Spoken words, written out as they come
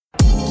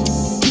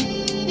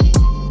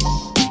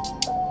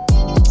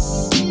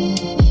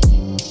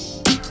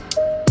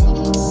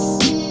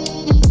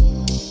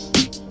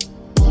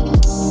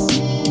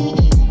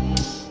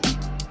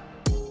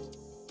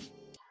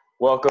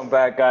Welcome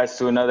back, guys,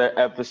 to another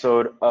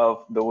episode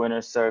of The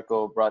Winner's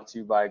Circle brought to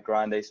you by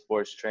Grande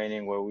Sports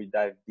Training, where we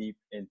dive deep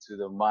into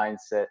the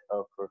mindset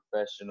of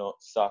professional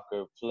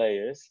soccer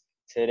players.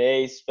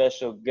 Today's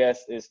special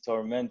guest is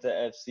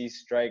Tormenta FC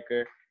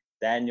striker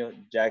Daniel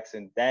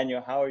Jackson.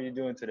 Daniel, how are you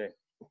doing today?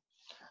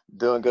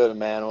 Doing good,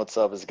 man. What's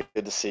up? It's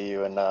good to see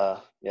you, and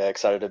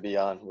excited to be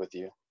on with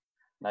you.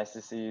 Nice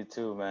to see you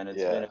too, man. It's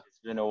Yeah,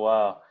 been a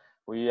while.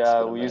 We it's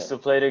been a we used minute.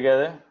 to play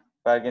together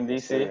back in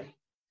Yes, DC, sir.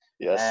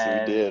 Yes, we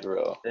and did,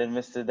 bro. then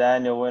Mr.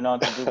 Daniel went on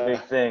to do big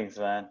things,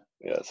 man.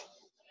 Yes,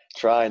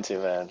 trying to,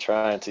 man.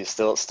 Trying to.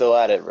 Still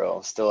at it,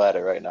 bro. Still at it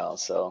right now.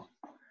 So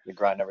the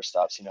grind never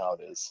stops. You know how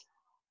it is.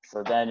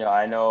 So Daniel,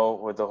 I know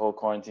with the whole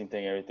quarantine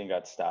thing, everything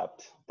got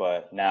stopped,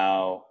 but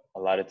now a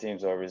lot of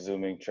teams are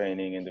resuming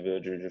training,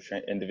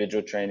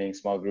 individual training,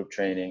 small group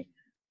training.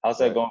 How's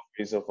that Right. going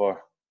for you so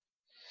far?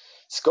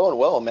 It's going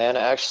well, man.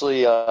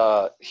 Actually,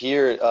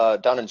 here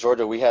down in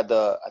Georgia,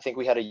 I think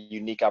we had a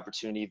unique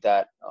opportunity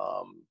that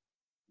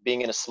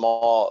being in a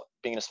small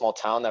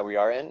town that we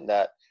are in,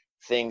 that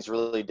things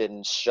really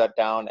didn't shut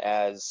down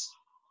as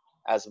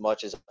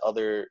much as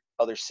other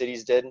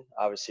cities did.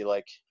 Obviously,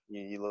 like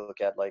you look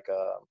at like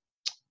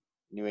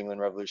New England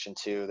Revolution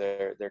too.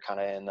 They're kind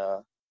of in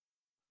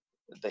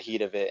the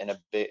heat of it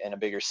in a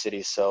bigger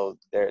city, so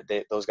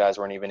those guys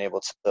weren't even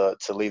able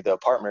to leave the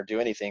apartment or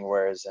do anything.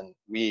 Whereas, and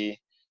we,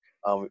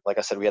 like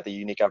I said, we had the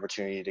unique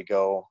opportunity to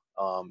go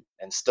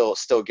and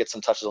still get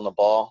some touches on the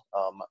ball.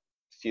 A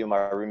few of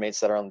my roommates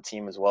that are on the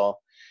team as well.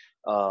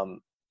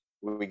 Um,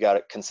 we got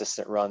a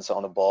consistent runs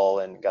on the ball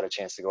and got a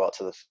chance to go out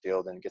to the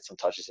field and get some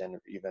touches in,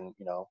 even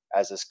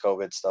as this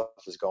COVID stuff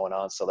is going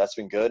on. So that's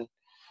been good.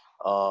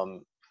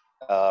 Um,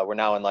 we're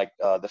now in like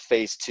the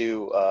phase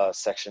 2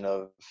 section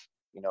of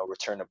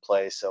return to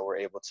play, so we're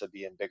able to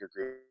be in bigger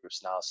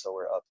groups now. So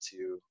we're up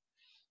to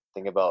I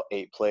think about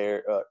 8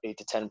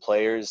 to 10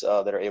 players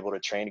that are able to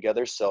train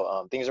together.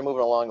 So things are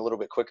moving along a little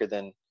bit quicker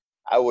than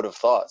I would have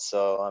thought.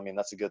 So I mean,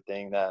 that's a good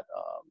thing that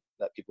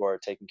that people are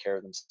taking care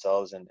of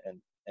themselves and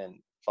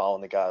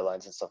following the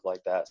guidelines and stuff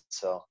like that.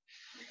 So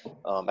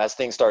as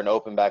things start to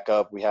open back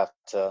up, we have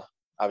to,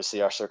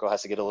 obviously our circle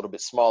has to get a little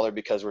bit smaller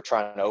because we're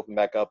trying to open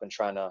back up and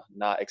trying to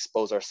not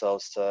expose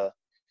ourselves to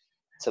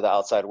the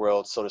outside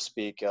world, so to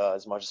speak,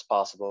 as much as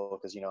possible,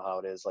 because you know how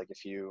it is. Like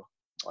if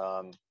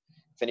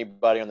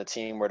anybody on the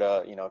team were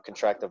to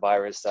contract the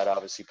virus, that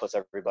obviously puts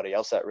everybody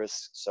else at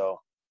risk. So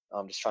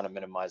I'm just trying to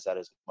minimize that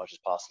as much as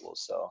possible.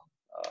 So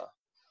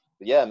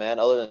but yeah, man,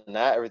 other than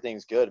that,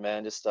 everything's good,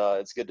 man. Just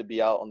it's good to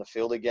be out on the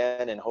field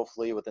again, and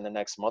hopefully within the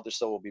next month or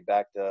so we'll be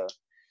back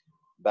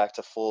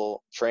to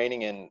full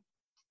training and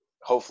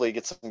hopefully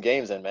get some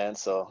games in, man.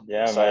 So Yeah,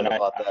 man, excited I,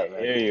 about I that,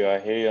 man. hear you. I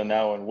hear you on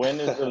that one. When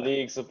is the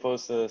league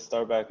supposed to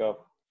start back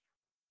up?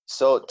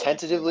 So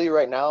tentatively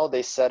right now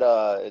they said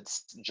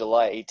it's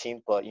July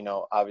 18th, but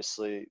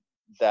obviously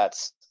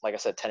that's, like I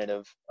said,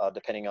 tentative,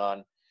 depending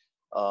on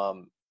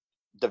um,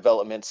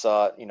 developments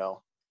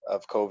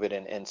of COVID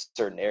in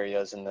certain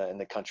areas in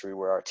the country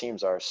where our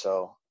teams are.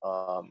 So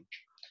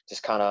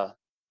just kind of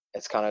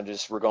it's kind of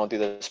just, we're going through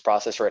this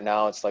process right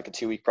now. It's like a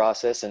 2-week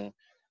process, and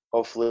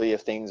hopefully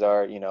if things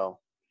are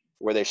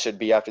where they should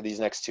be after these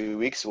next 2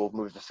 weeks, we'll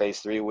move to phase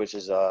 3, which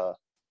is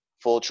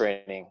full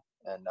training,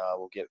 and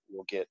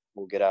we'll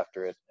get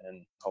after it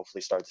and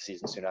hopefully start the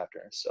season soon after.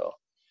 So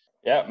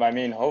Yeah, I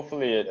mean,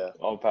 hopefully it yeah,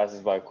 all passes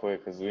by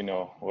quick because we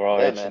know we're all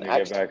yeah, itching man. to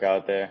get Actually, back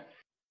out there.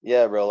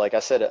 yeah, bro. Like I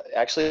said,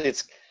 actually,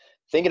 it's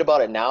thinking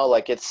about it now.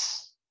 Like we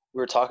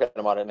were talking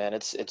about it, man.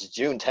 It's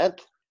June 10th.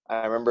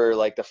 I remember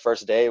like the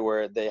first day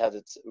where they had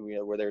it,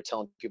 where they were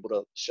telling people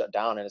to shut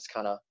down, and it's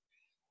kind of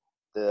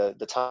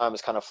the time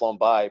has kind of flown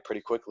by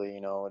pretty quickly.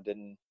 It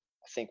didn't.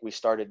 I think we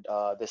started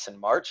this in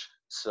March,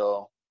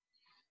 so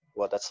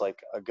that's like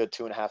a good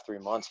 2.5, 3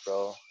 months,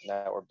 bro.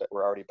 Now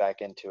we're already back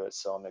into it,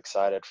 so I'm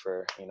excited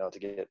for to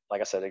get,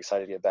 like I said,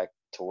 excited to get back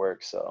to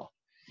work. So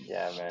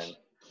Yeah, man.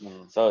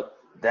 mm. So,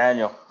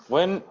 Daniel,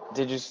 when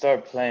did you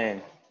start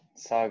playing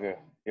soccer?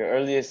 Your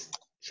earliest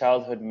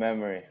childhood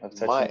memory of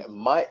touching the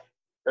My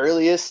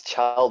earliest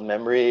child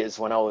memory is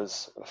when I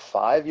was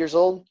 5 years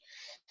old.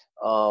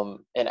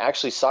 And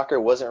actually soccer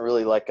wasn't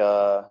really like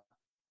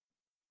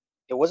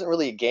it wasn't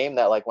really a game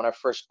that, like, when I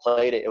first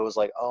played it, it was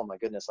like, oh my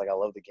goodness, like I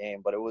love the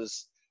game. But it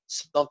was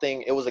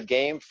a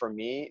game for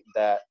me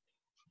that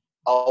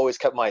always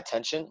kept my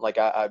attention. Like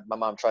my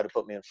mom tried to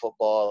put me in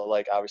football.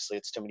 Like obviously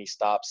it's too many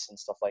stops and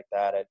stuff like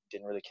that. It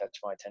didn't really catch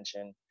my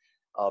attention.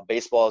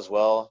 Baseball as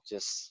well.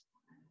 Just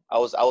I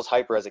was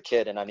hyper as a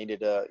kid, and I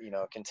needed to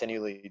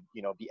continually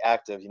be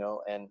active,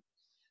 and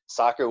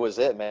soccer was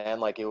it,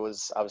 man. Like it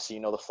was obviously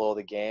the flow of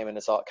the game, and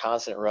it's all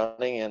constant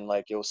running, and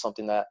like it was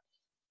something that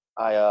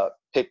I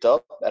picked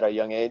up at a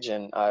young age,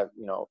 and I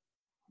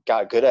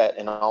got good at,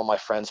 and all my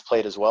friends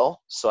played as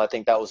well. So I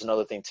think that was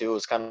another thing too. It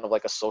was kind of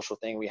like a social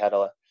thing.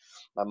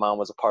 My mom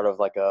was a part of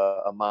like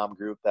a mom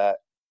group that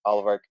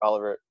all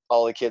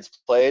the kids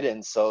played,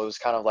 and so it was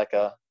kind of like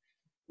a,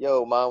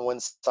 yo, mom,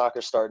 when's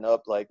soccer starting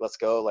up? Like, let's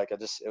go. Like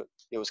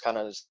it was kind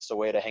of just a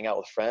way to hang out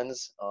with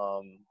friends.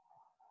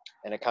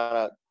 And it kind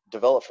of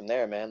developed from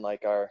there, man.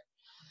 Like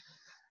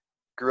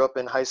grew up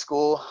in high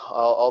school,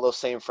 all those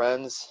same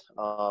friends.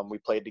 We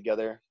played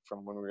together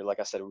from when we were, like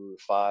I said, we were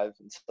 5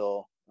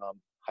 until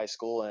high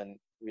school, and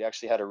we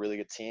actually had a really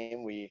good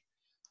team.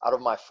 Out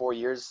of my 4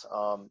 years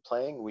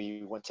playing,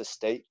 we went to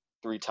state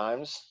 3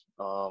 times,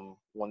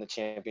 won the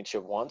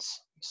championship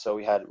once. So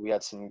we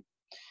had some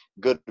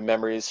good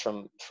memories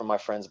from my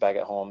friends back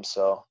at home.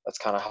 So that's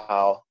kind of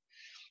how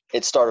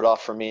it started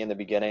off for me in the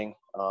beginning.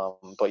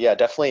 But yeah,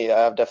 definitely,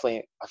 I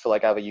feel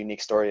like I have a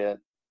unique story,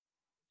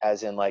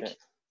 as in like, Yeah.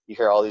 you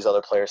hear all these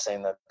other players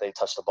saying that they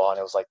touched the ball and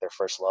it was like their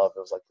first love. It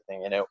was like the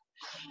thing, and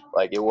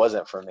it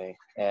wasn't for me.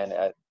 And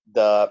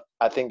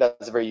I think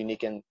that's very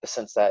unique in the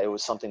sense that it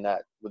was something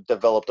that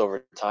developed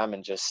over time,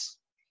 and just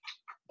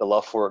the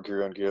love for it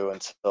grew and grew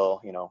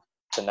until,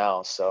 to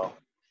now. So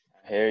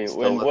I hear you. still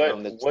When living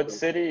on the. what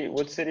city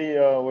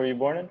were you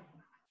born in?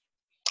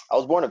 I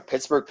was born in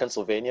Pittsburgh,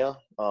 Pennsylvania.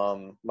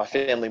 My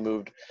family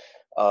moved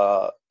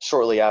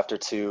shortly after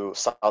to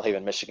South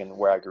Haven, Michigan,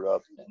 where I grew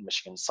up in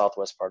Michigan,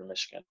 southwest part of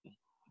Michigan.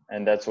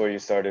 And that's where you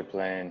started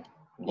playing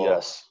ball.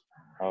 Yes.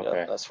 Yeah,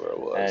 Okay. that's where it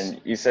was.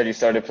 And you said you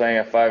started playing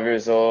at 5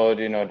 years old,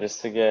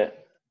 just to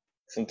get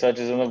some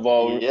touches on the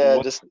ball. It Yeah,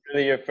 wasn't just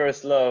really your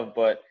first love,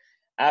 but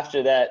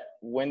after that,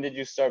 when did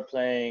you start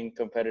playing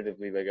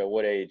competitively? Like at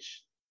what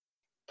age?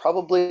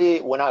 probably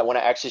when I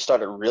actually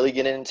started really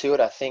getting into it.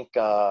 I think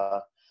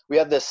we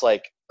had this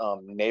like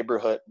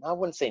neighborhood. I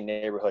wouldn't say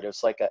neighborhood. It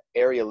was like an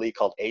area league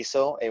called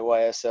ASO,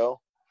 AYSO.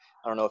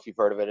 I don't know if you've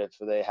heard of it, if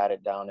they had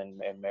it down in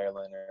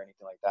Maryland or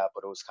anything like that,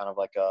 but it was kind of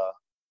like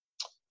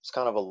it's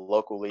kind of a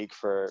local league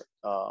for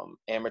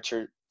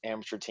amateur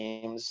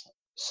teams.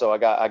 So I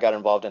got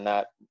involved in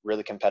that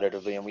really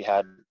competitively, and we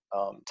had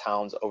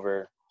towns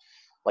over,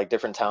 like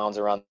different towns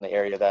around the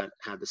area that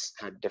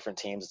had different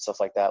teams and stuff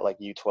like that, like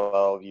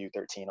U12,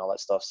 U13, all that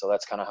stuff. So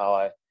that's kind of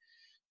how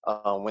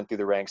I went through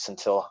the ranks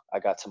until I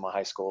got to my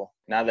high school.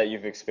 Now that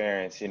you've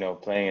experienced,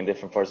 playing in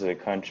different parts of the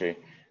country,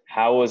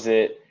 how was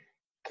it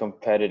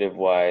competitive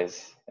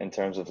wise in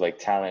terms of like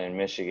talent in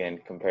Michigan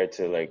compared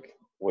to like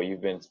what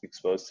you've been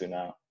exposed to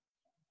now?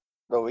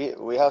 But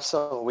we had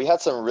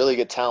some really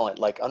good talent.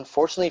 Like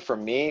unfortunately for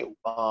me,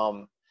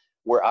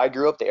 where I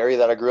grew up, the area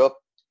that I grew up,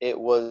 it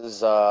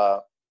was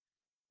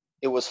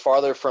it was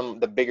farther from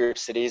the bigger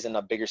cities, and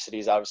the bigger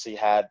cities obviously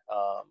had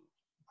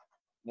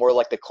more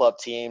like the club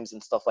teams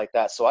and stuff like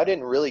that. So I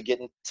didn't really get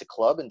into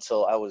club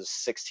until I was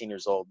 16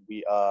 years old.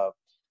 It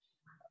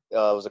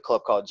was a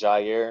club called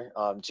Jair.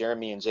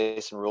 Jeremy and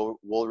Jason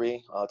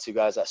Woolry, 2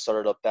 guys that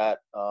started up that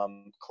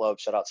club.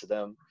 Shout out to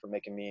them for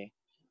making me,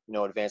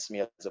 advance me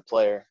as a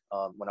player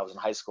when I was in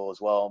high school as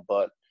well.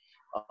 But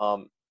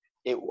um,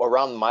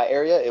 around my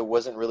area, it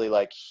wasn't really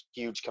like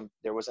huge.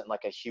 There wasn't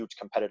like a huge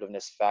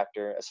competitiveness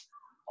factor as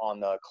on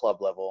the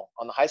club level.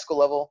 On the high school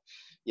level,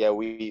 yeah,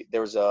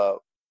 there was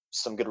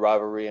some good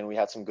rivalry, and we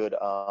had some good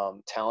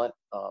talent.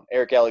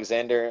 Eric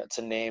Alexander, it's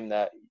a name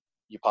that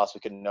you possibly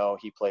could know.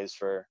 He plays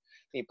for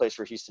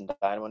Houston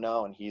Dynamo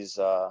now, and he's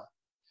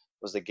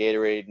was the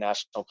Gatorade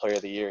National Player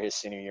of the Year his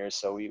senior year.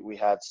 So we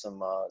had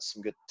some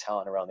good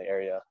talent around the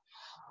area.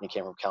 He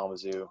came from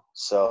Kalamazoo,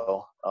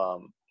 so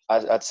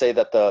I'd say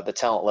that the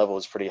talent level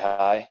was pretty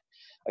high.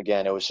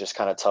 Again, it was just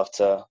kind of tough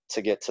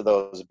to get to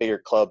those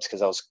bigger clubs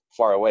because I was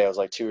far away. I was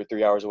like 2 or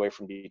 3 hours away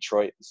from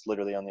Detroit. It's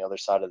literally on the other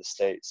side of the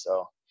state.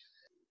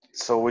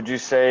 So would you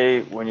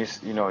say when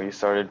you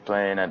started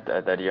playing at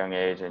that young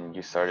age and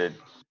you started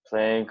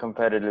playing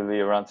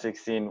competitively around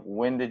 16,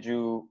 when did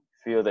you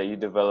feel that you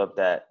developed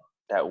that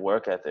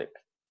work ethic,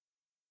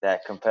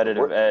 that the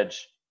competitive work,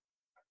 edge?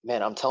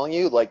 man, I'm telling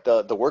you, like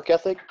the work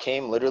ethic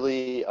came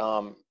literally,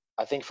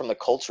 I think, from the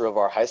culture of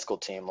our high school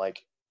team. Like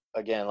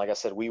again, like I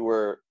said, we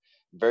were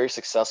very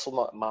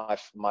successful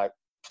my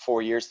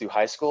 4 years through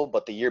high school,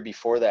 but the year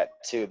before that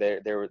too,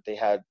 they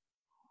had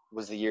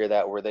was the year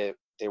that where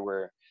they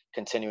were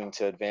continuing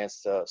to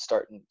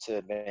starting to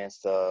advance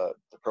the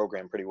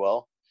program pretty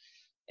well.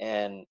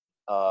 And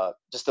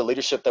just the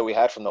leadership that we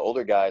had from the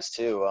older guys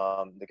too.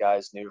 The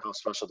guys knew how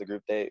special the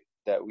group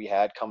that we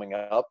had coming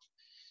up,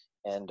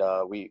 and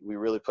we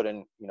really put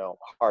in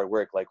hard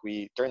work. Like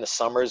during the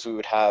summers, we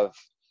would have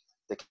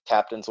the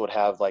captains would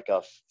have like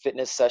a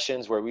fitness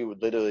sessions where we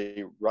would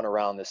literally run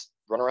around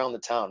the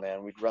town,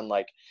 man. We'd run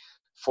like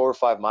 4 or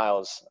 5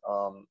 miles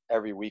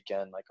every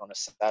weekend, like on a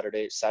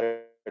Saturday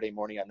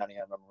morning at 9 a.m.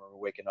 I remember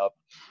waking up,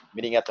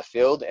 meeting at the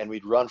field, and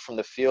we'd run from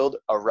the field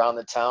around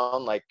the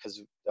town, like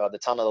because the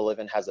town that I live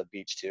in has a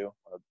beach too,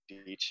 a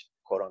beach,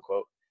 quote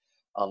unquote,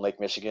 on Lake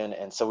Michigan.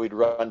 And so we'd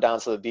run down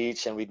to the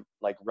beach and we'd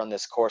like run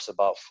this course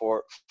about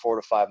 4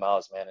 to 5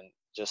 miles, man. And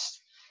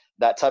just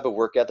that type of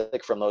work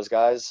ethic from those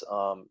guys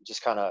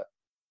just kind of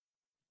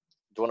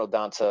dwindled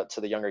down to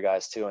the younger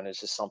guys too. And it's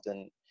just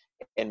something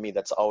in me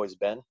that's always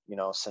been,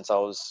 since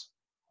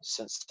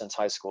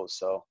high school.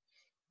 So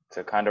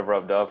it kind of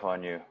rubbed off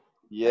on you.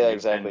 Yeah,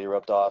 exactly.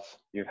 Rubbed off.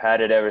 You've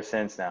had it ever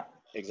since now.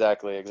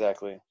 Exactly.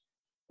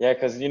 Yeah,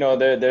 because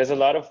there's a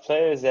lot of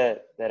players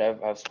that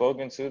I've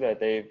spoken to that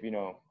they've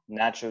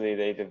naturally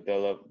they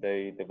develop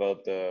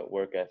the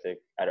work ethic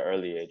at an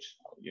early age,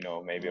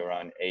 maybe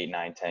around 8,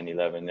 9, 10,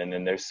 11. And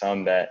then there's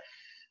some that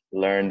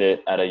learned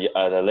it at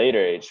a later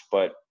age.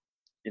 But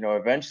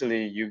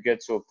eventually you get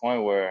to a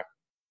point where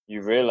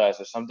you realize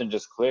or something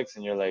just clicks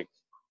and you're like,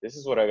 this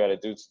is what I got to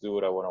do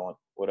what I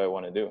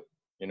want to do.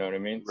 You know what I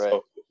mean? Right.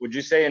 So would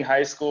you say in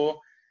high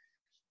school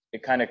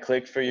it kind of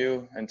clicked for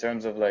you in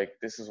terms of like,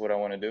 this is what I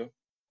want to do?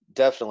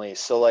 Definitely.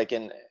 So like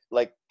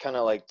kind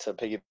of like to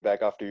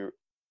piggyback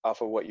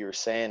off of what you were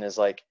saying is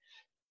like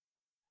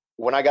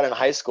when I got in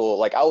high school,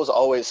 like I was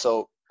always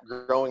so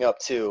growing up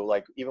too,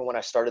 like even when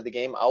I started the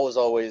game, I was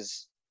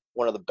always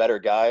one of the better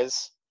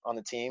guys on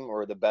the team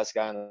or the best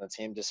guy on the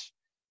team just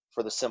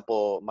for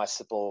my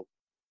simple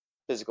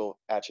physical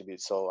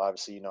attributes. So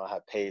obviously, I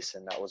had pace,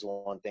 and that was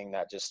one thing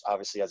that just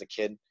obviously as a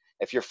kid,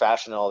 if you're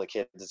faster than all the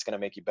kids, it's going to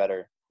make you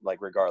better, like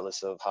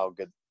regardless of how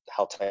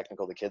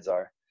technical the kids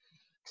are,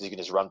 because you can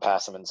just run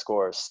past them and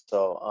score.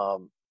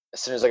 So as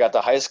soon as I got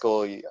to high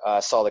school,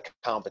 I saw the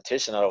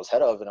competition that I was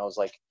head of, and I was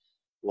like,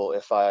 well,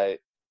 if I'm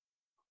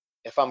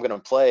going to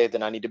play,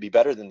 then I need to be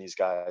better than these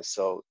guys.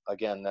 So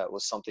again, that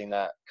was something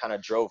that kind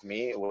of drove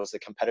me. It was the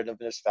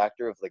competitiveness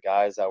factor of the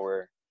guys that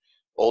were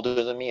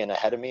older than me and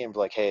ahead of me, and be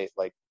like, hey,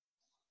 like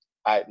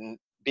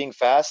being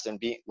fast and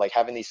being like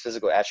having these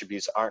physical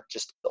attributes aren't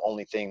just the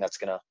only thing that's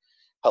going to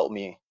help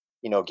me,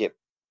 get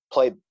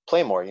play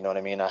more. You know what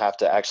I mean? I have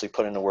to actually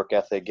put in the work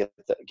ethic,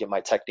 get my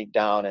technique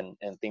down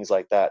and things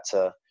like that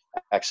to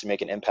actually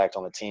make an impact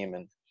on the team.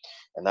 And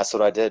that's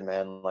what I did,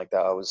 man. Like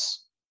that, I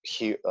was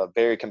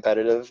very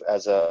competitive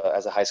as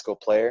a high school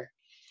player.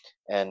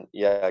 And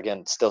yeah,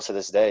 again, still to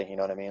this day, you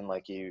know what I mean?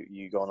 Like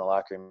you go in the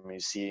locker room and you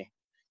see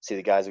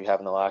the guys we have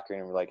in the locker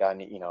room, and you're like, I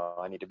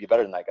need to be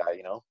better than that guy,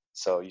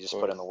 So you just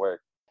put in the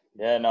work.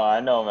 Yeah, no, I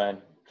know, man.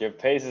 Your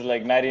pace is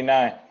like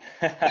 99.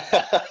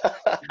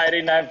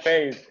 99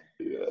 pace.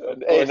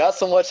 Of Hey, course. not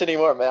so much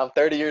anymore, man. I'm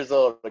 30 years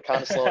old. I'm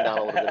kind of slowing down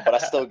a little bit, but I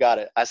still got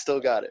it.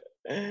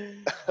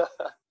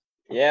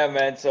 Yeah,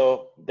 man.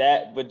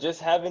 But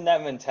just having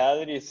that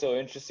mentality is so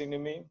interesting to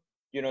me.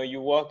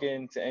 You walk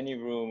into any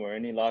room or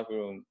any locker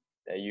room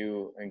that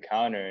you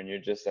encounter, and you're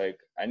just like,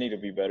 I need to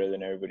be better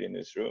than everybody in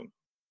this room,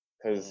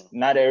 because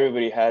not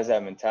everybody has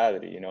that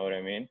mentality. You know what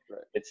I mean?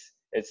 Right.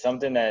 It's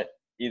something that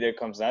either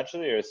comes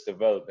naturally or it's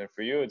developed. And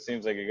for you, it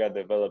seems like it got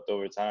developed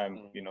over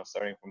time.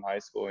 Starting from high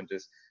school and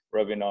just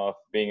rubbing off,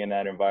 being in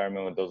that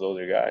environment with those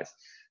older guys.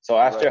 So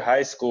after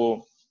high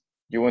school,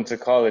 you went to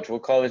college.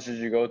 What college did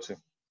you go to?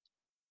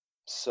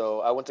 So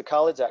I went to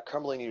college at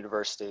Cumberland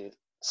University.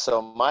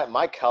 So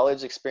my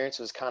college experience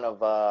was kind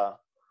of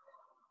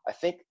I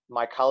think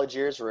my college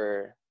years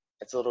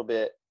it's a little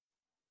bit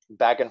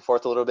back and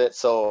forth a little bit.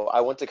 So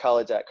I went to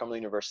college at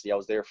Cumberland University. I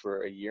was there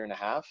for a year and a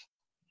half.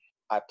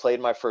 I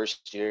played my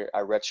first year.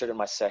 I redshirted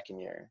my second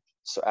year.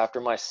 So after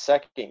my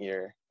second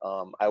year,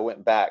 I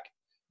went back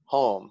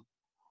home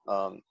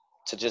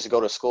to just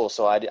go to school.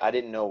 So I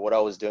didn't know what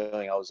I was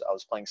doing. I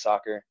was playing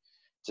soccer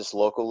just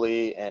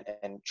locally and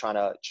trying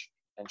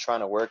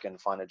to work and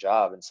find a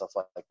job and stuff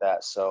like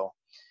that. So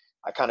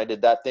I kind of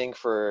did that thing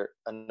for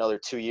another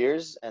 2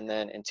 years. And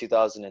then in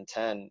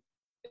 2010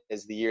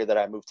 is the year that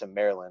I moved to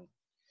Maryland.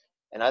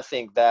 And I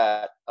think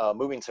that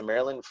moving to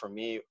Maryland for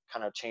me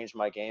kind of changed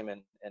my game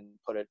and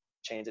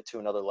changed it to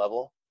another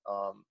level.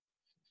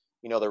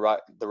 The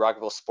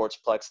Rockville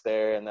Sportsplex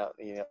there, and that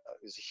it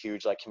was a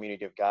huge like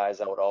community of guys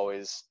that would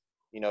always,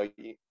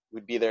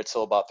 we'd be there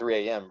till about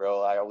 3 a.m.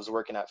 bro. I was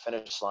working at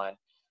Finish Line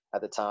at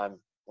the time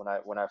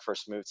when I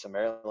first moved to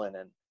Maryland,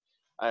 and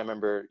I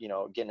remember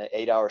getting an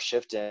 8-hour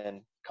shift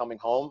in, coming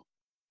home,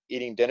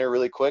 eating dinner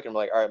really quick, and I'm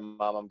like, all right,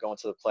 mom, I'm going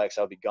to the Plex.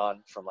 I'll be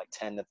gone from like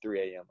 10 to 3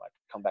 a.m. I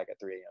come back at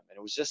 3 a.m. And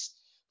it was just,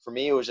 for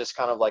me, it was just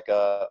kind of like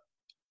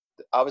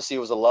obviously it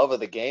was a love of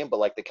the game, but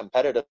like the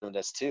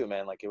competitiveness too,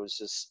 man. Like it was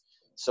just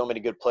so many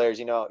good players.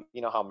 You know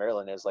how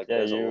Maryland is. Like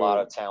there's a lot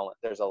of talent.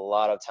 There's a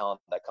lot of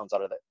talent that comes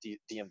out of that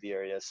DMV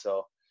area.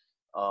 So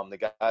the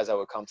guys that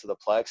would come to the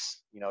Plex,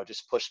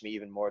 just pushed me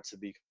even more to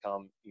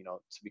become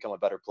a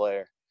better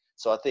player.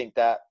 So I think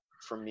that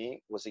for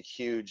me was a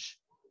huge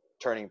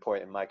turning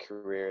point in my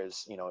career,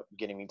 is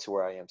getting me to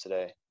where I am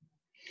today,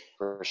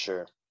 for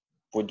sure.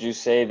 Would you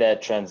say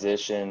that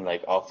transition,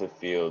 like off the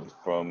field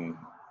from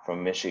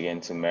Michigan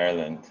to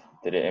Maryland,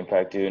 did it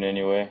impact you in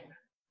any way?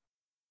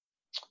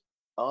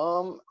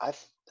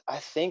 I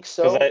think Because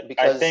so,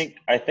 because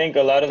I think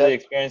a lot of the that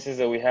experiences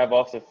that we have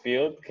off the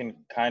field can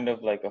kind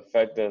of like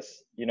affect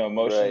us, right.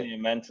 emotionally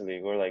and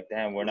mentally. We're like,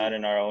 damn, we're not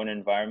in our own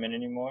environment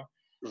anymore.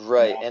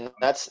 Right, and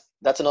that's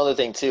another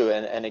thing too.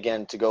 And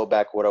again, to go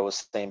back what I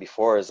was saying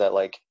before is that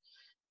like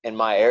in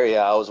my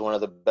area, I was one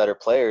of the better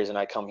players, and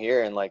I come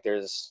here and like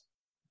there's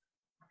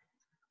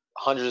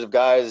hundreds of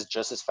guys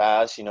just as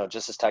fast,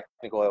 just as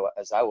technical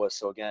as I was.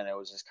 So again, it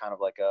was just kind of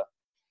like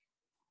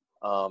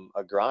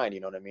a grind.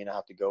 You know what I mean? I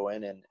have to go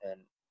in and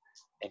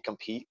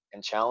compete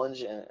and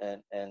challenge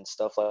and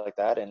stuff like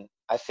that. And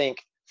I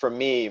think for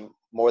me,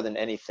 more than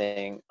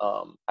anything,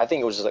 I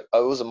think it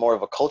was more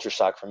of a culture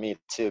shock for me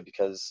too,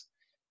 because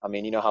I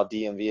mean, you know how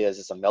DMV is,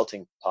 it's a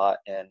melting pot,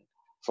 and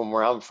from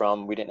where I'm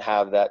from, we didn't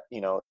have that,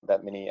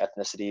 that many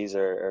ethnicities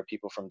or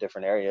people from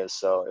different areas.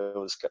 So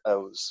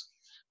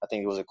I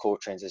think it was a cool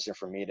transition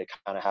for me to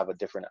kind of have a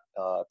different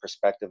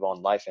perspective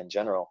on life in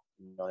general.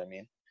 You know what I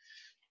mean?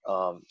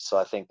 So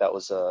I think that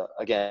was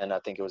again, I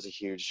think it was a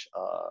huge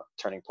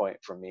turning point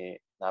for me,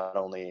 not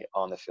only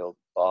on the field,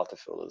 but off the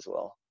field as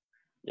well,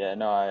 Yeah,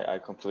 no, I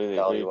completely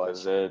agree mentality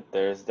because wise.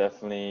 there's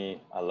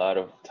definitely a lot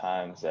of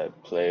times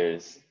that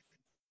players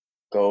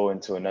go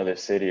into another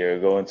city or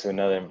go into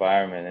another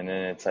environment, and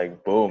then it's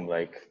like boom,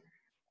 like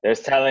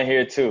there's talent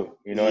here too.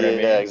 You know what I Yeah,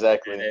 mean?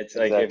 And exactly, it's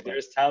like if exactly.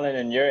 there's talent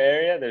in your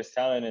area, there's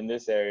talent in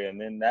this area and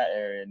then that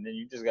area, and then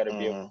you just got to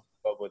be able to Hmm.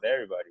 keep up with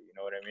everybody. You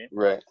know what I mean?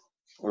 Right,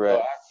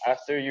 So right.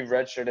 after you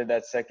redshirted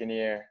that second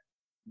year,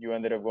 you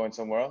ended up going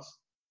somewhere else.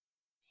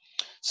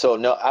 So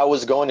no, I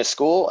was going to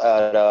school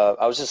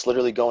I was just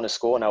literally going to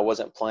school, and I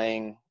wasn't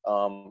playing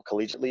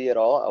collegiately at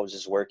all. I was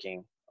just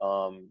working.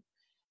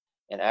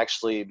 And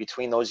actually,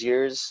 between those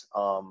years,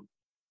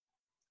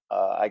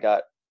 I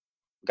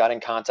got in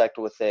contact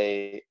with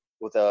a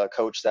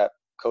coach that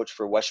coached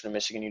for Western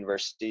Michigan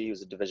University. He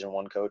was a Division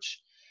I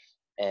coach,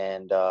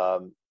 and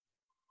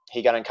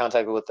he got in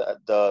contact with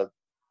the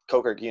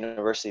Coker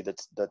University,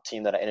 the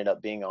team that I ended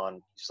up being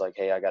on. He's like,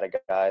 "Hey, I got a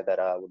guy that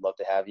would love to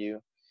have you."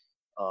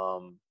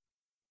 Um,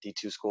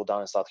 D2 school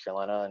down in South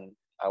Carolina, and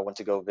I went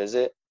to go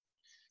visit.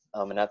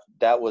 And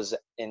that was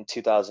in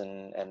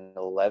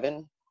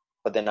 2011.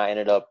 But then I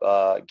ended up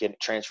getting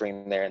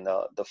transferring there in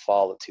the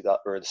fall of 2000,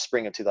 or the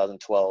spring of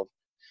 2012.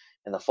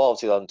 And the fall of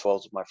 2012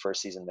 was my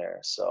first season there.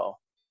 So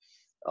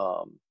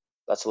um,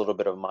 that's a little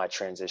bit of my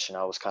transition.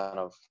 I was kind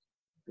of,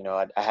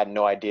 I had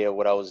no idea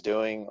what I was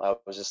doing. I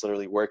was just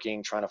literally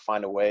working, trying to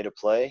find a way to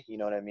play. You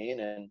know what I mean?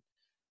 And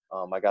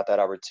I got that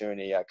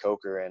opportunity at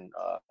Coker, and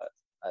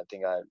I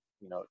think I,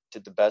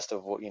 did the best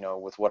of what,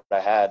 with what I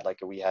had. Like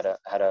we had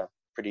a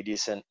pretty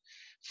decent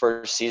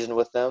first season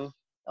with them.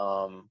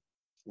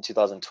 In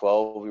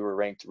 2012, we were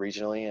ranked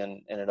regionally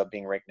and ended up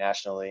being ranked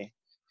nationally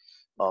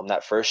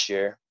that first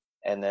year.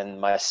 And then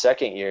my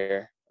second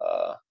year,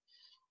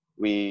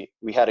 we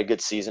had a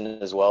good season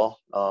as well.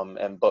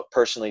 But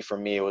personally for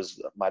me, it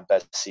was my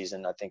best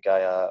season. I think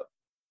I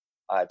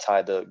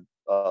tied the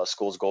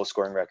school's goal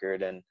scoring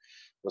record and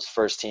was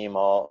first team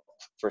all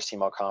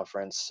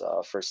conference,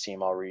 first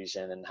team all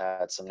region, and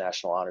had some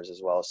national honors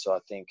as well. So I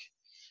think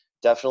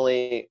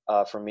definitely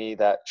for me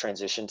that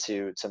transition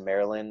to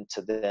Maryland,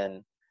 to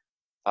then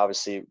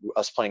obviously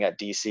us playing at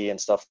DC and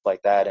stuff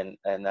like that, and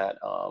that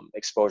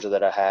exposure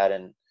that I had,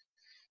 and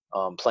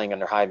playing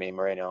under Jaime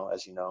Moreno,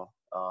 as you know,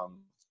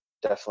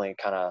 definitely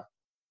kind of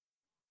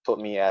put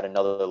me at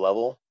another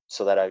level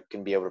so that I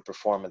can be able to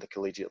perform at the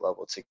collegiate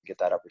level to get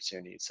that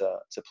opportunity to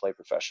play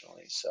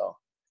professionally. So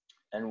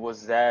And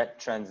was that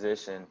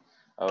transition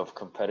of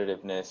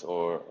competitiveness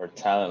or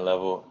talent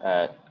level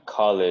at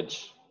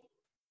college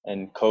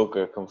and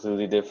Coker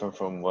completely different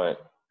from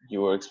what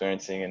you were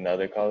experiencing in the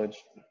other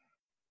college?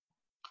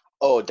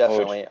 oh,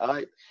 Or definitely.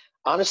 I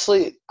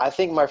honestly, I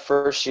think my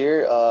first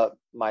year,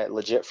 my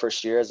legit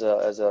first year as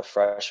a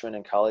freshman in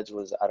college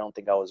was, I don't think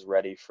I was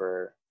ready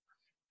for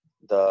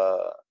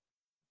the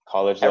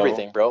college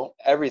level? everything, bro.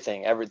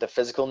 Everything, the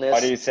Why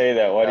do physicalness. you say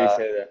that? Why do you Uh,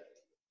 say that?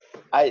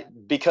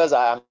 because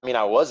I mean,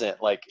 I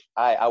wasn't like,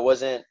 I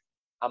wasn't.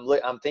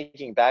 I'm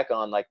thinking back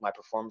on like my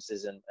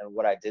performances and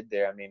what I did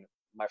there. I mean,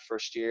 my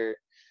first year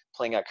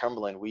playing at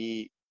Cumberland,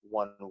 we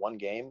won one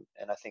game,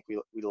 and I think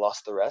we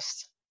lost the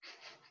rest.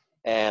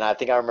 And I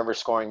think I remember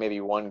scoring maybe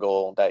one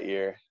goal that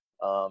year.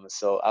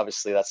 So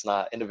obviously, that's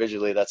not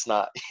individually. That's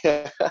not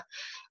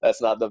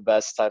that's not the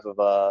best type of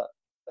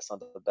that's not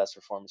the best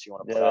performance you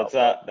want to Yeah, put out.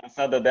 But that's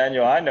not the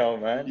Daniel I know,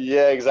 man.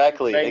 yeah, He's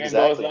exactly, banging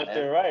goals exactly, left man.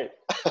 and right.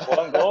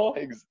 One goal?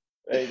 Ex-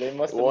 Hey, they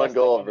must have One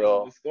messed up goal, on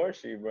bro. the score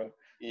sheet, bro.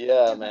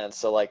 Yeah, man.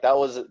 So like that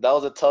was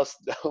a tough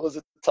that was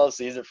a tough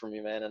season for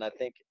me, man. And I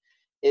think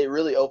it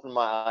really opened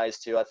my eyes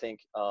to, I think,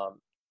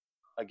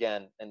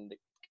 again, and the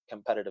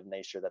competitive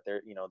nature, that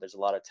there's a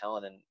lot of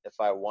talent, and if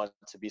I want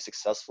to be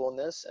successful in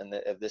this, and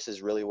if this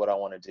is really what I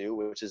want to do,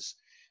 which is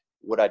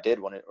what I did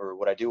want to, or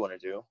what I do want to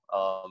do,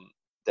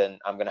 then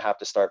I'm gonna have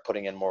to start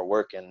putting in more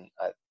work. And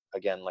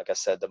again, like I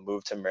said, the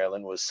move to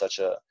Maryland was such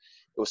a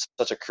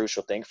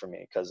crucial thing for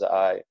me, because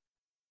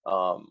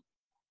um,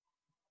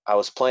 I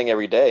was playing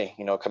every day,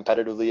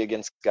 competitively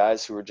against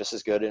guys who were just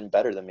as good and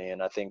better than me,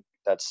 and I think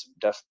that's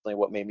definitely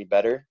what made me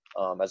better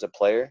as a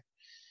player.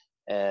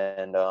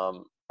 And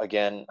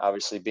again,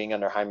 obviously being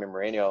under Jaime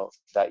Moreno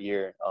that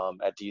year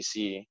at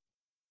DC,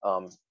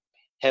 um,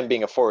 him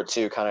being a forward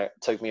too, kind of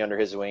took me under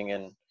his wing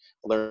and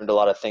learned a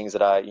lot of things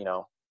that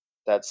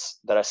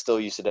that I still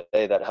use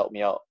today, that helped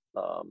me out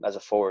as a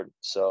forward.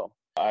 So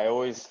I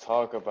always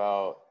talk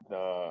about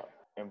the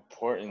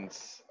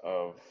importance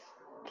of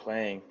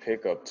playing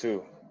pickup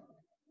too.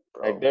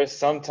 Like bro. there's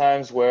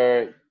sometimes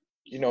where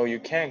you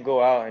can't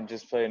go out and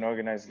just play an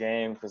organized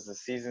game because the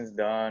season's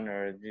done,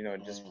 or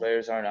just Mm,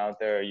 players aren't out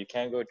there, or you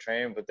can't go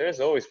train, but there's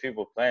always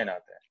people playing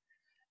out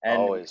there.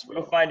 And always,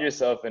 you'll bro. find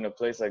yourself in a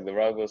place like the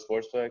Rockville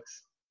Sportsplex.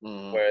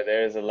 where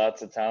there's a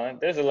lots of talent.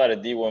 There's a lot of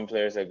D1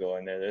 players that go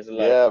in there. There's a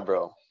lot of Yeah,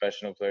 bro.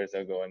 professional players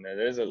that go in there.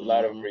 There's a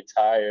lot of Mm-hmm.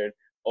 retired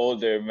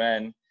older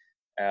men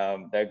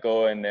that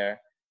go in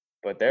there,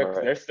 but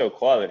Right. they're still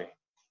quality.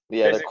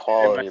 Yeah, the Physically,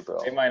 quality, they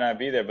bro. might not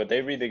be there, but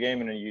they read the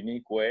game in a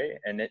unique way,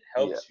 and it Yeah.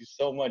 helps you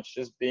so much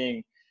just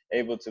being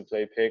able to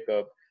play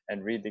pickup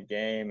and read the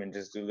game and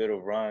just do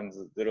little runs,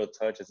 little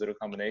touches, little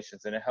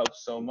combinations, and it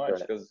helps so much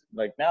Right. because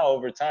like now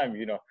over time,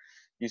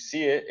 you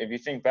see it. If you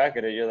think back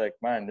at it, you're like,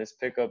 man, this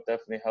pickup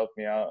definitely helped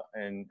me out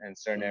in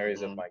certain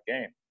areas of Mm-hmm. my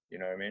game. You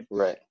know what I mean?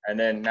 Right. And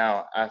then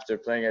now after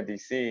playing at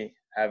DC,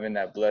 having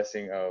that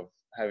blessing of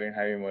having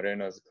Jaime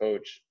Moreno as a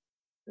coach,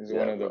 he's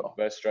one Yeah, of the bro.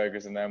 best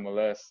strikers in the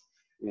MLS.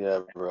 Yeah,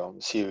 bro.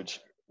 It's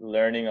huge.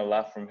 Learning a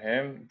lot from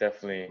him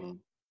definitely Mm.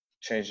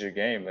 changed your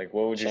game. Like,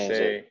 what would you Change it.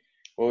 say?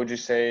 What would you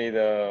say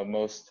the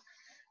most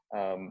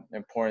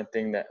important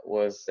thing that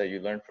was that you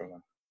learned from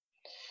him?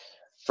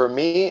 For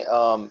me,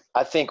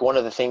 I think one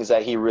of the things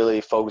that he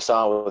really focused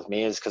on with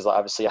me is because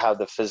obviously I have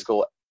the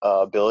physical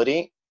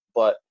ability,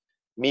 but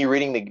me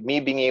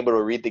being able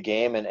to read the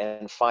game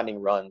and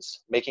finding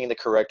runs, making the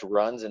correct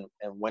runs and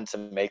when to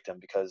make them.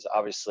 Because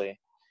obviously,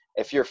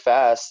 if you're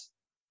fast,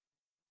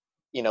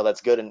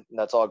 that's good and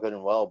that's all good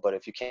and well. But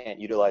if you can't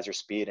utilize your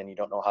speed and you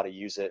don't know how to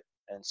use it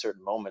in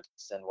certain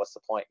moments, then what's the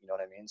point? You know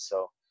what I mean?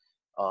 So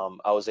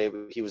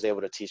he was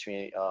able to teach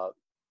me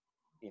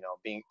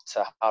being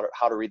to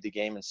how to read the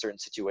game in certain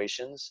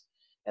situations.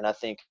 And I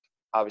think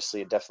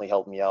obviously it definitely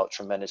helped me out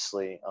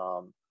tremendously.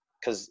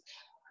 Because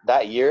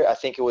that year, I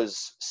think it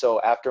was,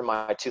 so after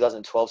my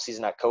 2012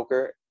 season at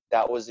Coker,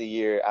 that was the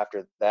year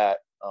after that.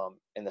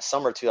 In the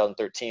summer of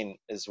 2013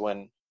 is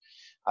when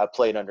I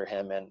played under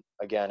him. And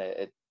again,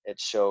 it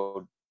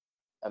showed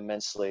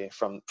immensely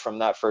from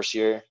that first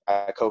year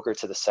at Coker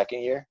to the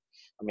second year.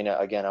 I mean,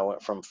 again, I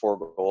went from 4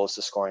 goals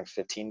to scoring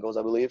 15 goals,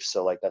 I believe.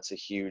 So like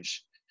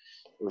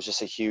it was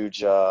just a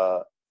huge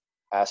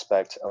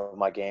aspect of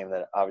my game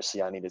that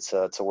obviously I needed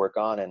to work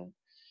on,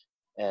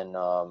 and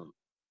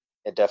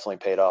it definitely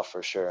paid off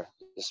for sure.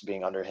 Just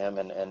being under him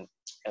and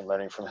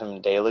learning from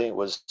him daily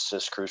was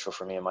just crucial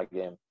for me in my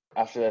game.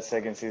 After that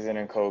second season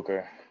in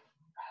Coker,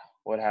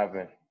 what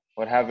happened?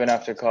 What happened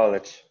after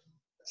college?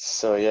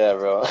 So yeah,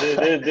 bro.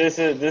 This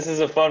is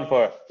a fun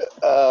part.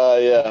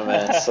 Yeah,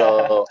 man.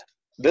 So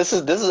this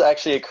is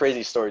actually a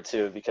crazy story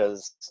too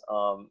because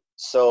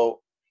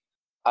so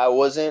I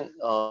wasn't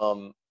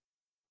um,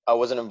 I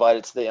wasn't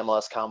invited to the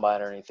MLS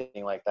Combine or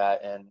anything like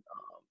that, and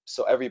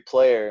so every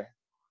player,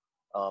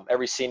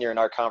 every senior in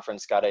our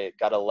conference got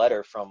a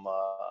letter from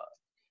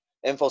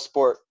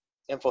InfoSport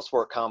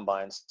InfoSport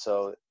Combines.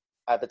 So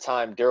at the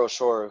time, Daryl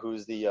Shore,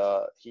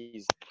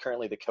 he's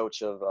currently the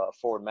coach of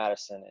Forward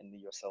Madison in the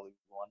USL League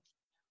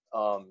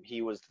One.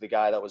 He was the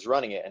guy that was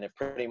running it, and it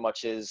pretty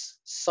much is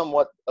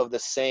somewhat of the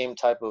same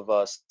type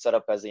of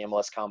setup as the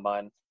MLS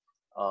Combine.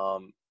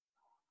 Um,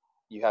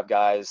 you have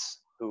guys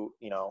who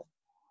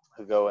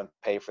go and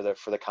pay for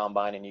the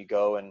combine, and you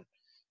go, and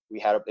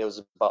it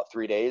was about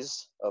 3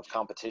 days of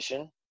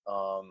competition.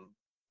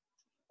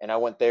 And I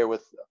went there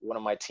with one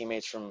of my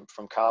teammates from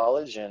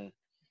college, and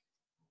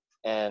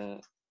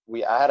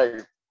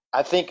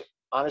I think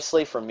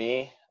honestly for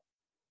me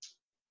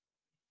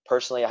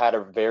personally, I had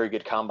a very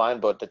good combine,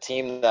 but the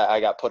team that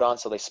I got put on,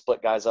 so they split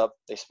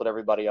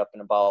everybody up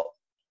in about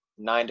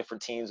 9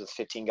 different teams with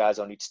 15 guys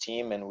on each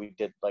team, and we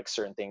did like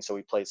certain things. So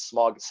we played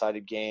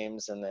small-sided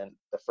games, and then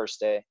the first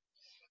day.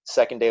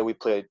 Second day, we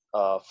played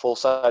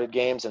full-sided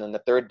games, and then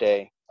the third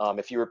day,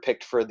 if you were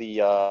picked for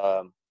the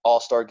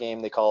All-Star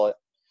game, they call it,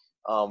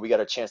 we got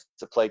a chance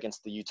to play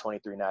against the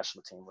U23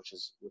 national team, which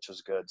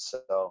was good.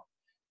 So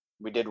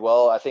we did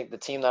well. I think the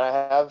team that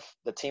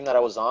I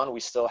was on, we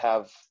still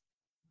have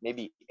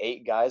maybe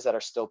 8 guys that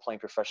are still playing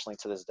professionally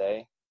to this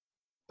day.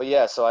 But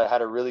yeah, so I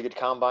had a really good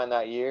combine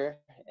that year,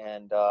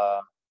 and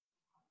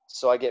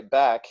so I get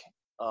back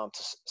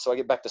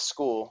to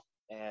school,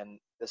 and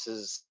this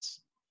is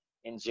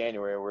in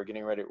January.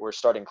 We're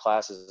starting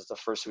classes. It's the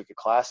first week of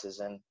classes,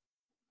 and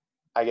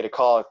I get a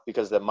call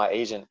because my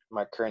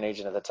current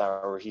agent at the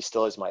time, or he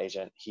still is my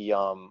agent, he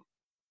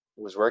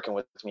was working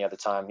with me at the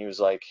time. He was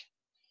like,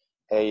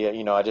 hey,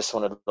 I just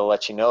wanted to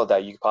let you know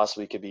that you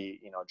possibly could be,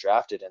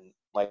 drafted. And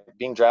like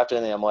being drafted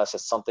in the MLS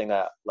is something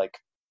that, like,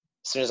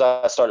 as soon as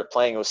I started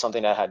playing, it was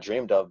something that I had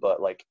dreamed of,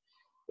 but like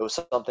it was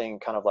something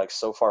kind of like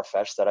so far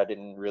fetched that I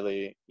didn't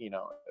really, it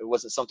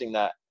wasn't something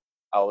that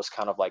I was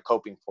kind of like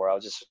hoping for. I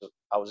was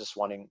just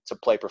wanting to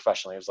play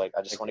professionally. It was like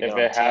I just Like, want to get if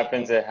on a it team.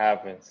 happens, it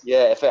happens.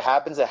 Yeah, if it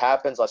happens, it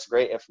happens. That's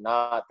great. If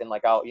not, then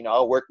like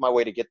I'll work my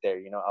way to get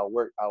there. I'll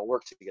work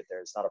to get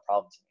there. It's not a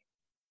problem to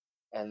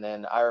me. And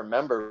then I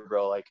remember,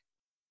 bro, like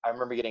I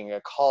remember getting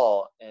a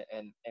call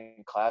in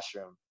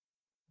classroom,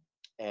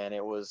 and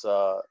it was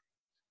the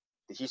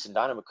Houston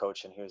Dynamo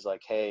coach, and he was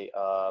like, "Hey,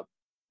 I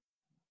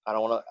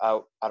don't want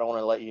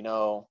to let you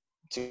know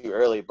too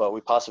early, but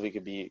we possibly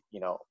could be,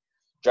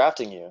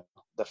 drafting you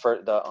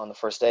on the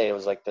first day. It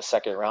was like the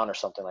second round or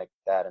something like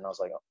that." And I was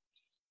like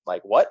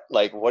what?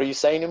 Like, what are you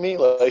saying to me?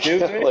 Like,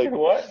 Excuse me? like,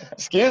 What?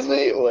 excuse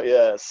me? Well,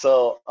 yeah.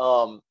 So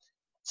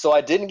So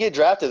I didn't get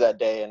drafted that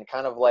day, and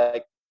kind of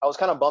like I was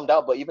kind of bummed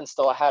out. But even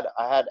still, I had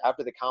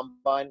after the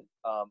combine,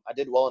 I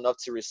did well enough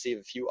to receive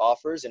a few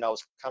offers, and I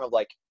was kind of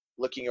like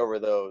looking over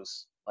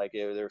those. Like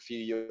there were a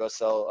few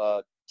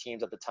USL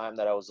teams at the time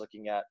that I was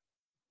looking at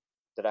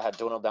that I had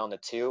dwindled down to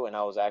two, and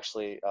I was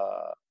actually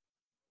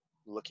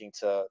looking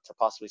to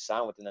possibly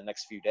sign within the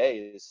next few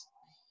days.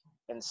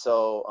 And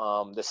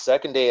so the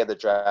second day of the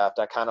draft,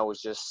 I kind of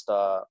was just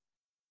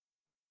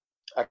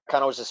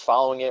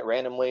following it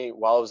randomly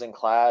while I was in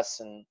class,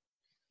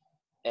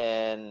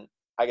 and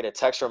I get a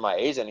text from my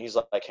agent. He's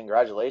like,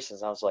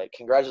 "Congratulations!" And I was like,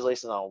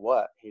 "Congratulations on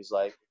what?" He's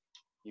like,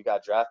 "You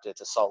got drafted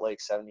to Salt Lake,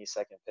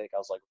 72nd pick." I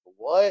was like,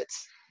 "What?"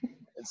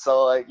 And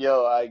so like,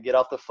 yo, I get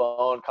off the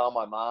phone, call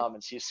my mom,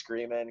 and she's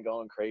screaming,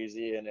 going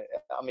crazy. And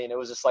I mean, it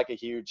was just like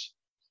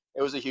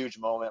it was a huge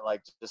moment,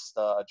 like just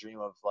a dream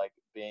of like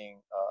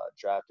being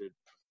drafted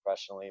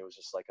professionally. It was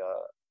just like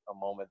a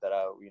moment that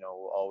I,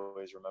 will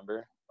always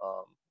remember.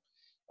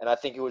 And I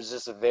think it was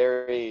just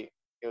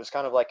it was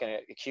kind of like an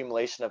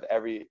accumulation of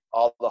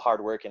all the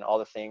hard work and all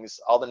the things,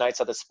 all the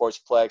nights at the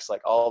sportsplex,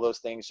 like all those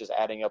things just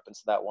adding up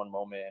into that one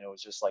moment. And it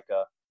was just like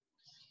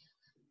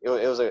it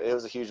was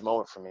a huge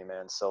moment for me,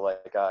 man. So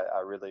like,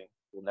 I really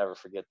will never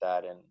forget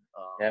that. And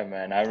Yeah,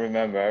 man, I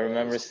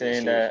remember seeing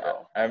huge, that.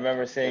 bro. I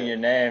remember seeing your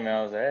name, and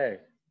I was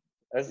like,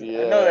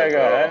 hey, I know Yeah, that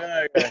guy. I bro. know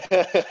that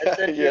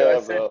guy. I Yeah,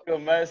 sent bro. you a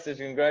message.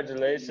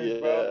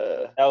 Congratulations, bro.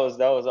 Yeah. That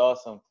was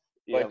awesome.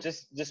 But Yeah.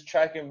 just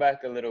tracking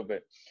back a little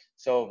bit.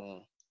 So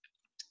Mm,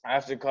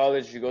 after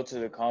college, you go to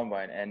the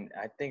combine, and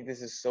I think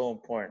this is so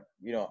important.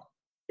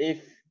 If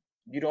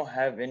you don't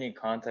have any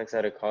contacts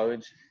out of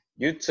college,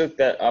 you took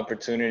that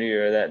opportunity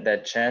or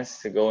that chance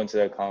to go into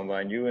that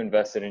combine. You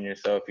invested in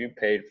yourself. You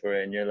paid for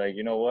it, and you're like,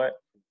 you know what?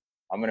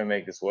 I'm gonna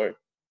make this work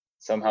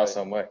somehow, right.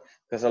 some way.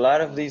 Because a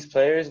lot of Mm, these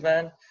players,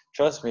 man,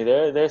 trust me,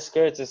 they're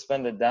scared to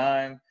spend a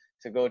dime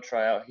to go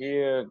try out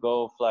here,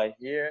 go fly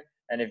here.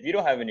 And if you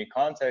don't have any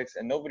context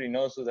and nobody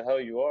knows who the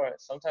hell you are,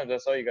 sometimes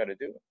that's all you got to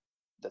do.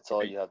 that's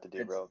all you have to do,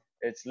 It's bro.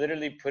 it's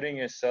literally putting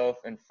yourself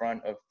in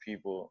front of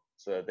people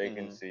so that they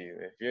can Hmm. see you.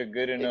 If you're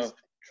good enough,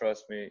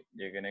 trust me,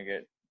 you're gonna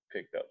get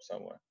picked up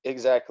somewhere.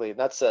 Exactly.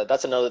 That's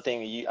another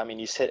thing. I mean,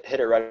 you hit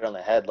it right on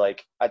the head.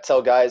 Like I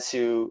tell guys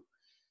who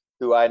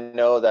I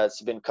know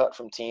that's been cut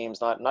from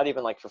teams, not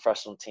even like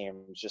professional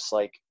teams, just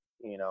like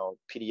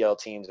PDL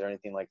teams or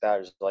anything like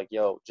that. Is like,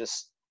 yo,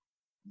 just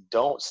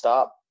don't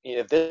stop.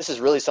 If this is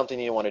really something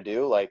you want to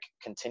do, like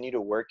continue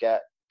work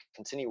at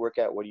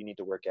what you need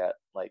to work at.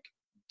 Like,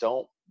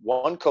 don't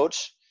one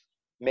coach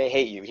may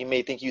hate you. He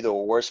may think you the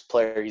worst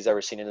player he's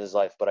ever seen in his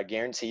life, but I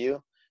guarantee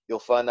you'll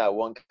find that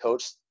one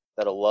coach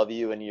that'll love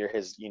you, and you're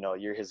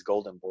his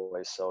golden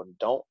boy. So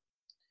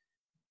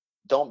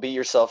don't beat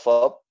yourself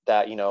up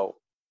that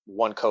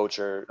one coach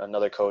or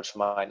another coach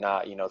might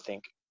not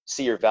think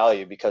see your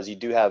value, because you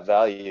do have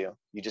value.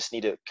 You just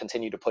need to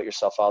continue to put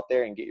yourself out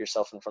there and get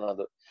yourself in front of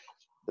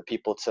the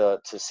people to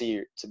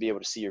be able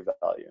to see your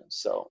value.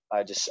 So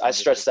I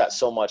stress that 100%.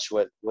 so much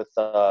with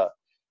the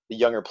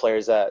younger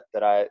players that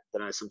I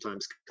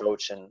sometimes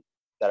coach and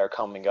that are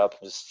coming up,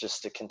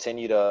 just to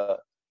continue to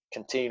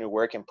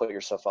work and put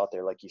yourself out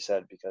there, like you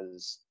said,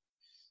 because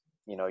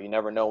you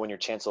never know when your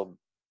chance will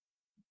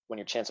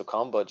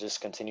come, but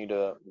just continue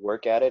to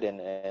work at it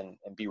and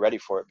be ready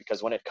for it,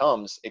 because when it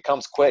comes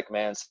quick,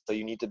 man. So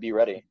you need to be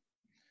ready.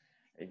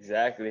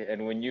 Exactly.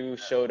 And when you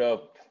showed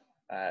up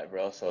at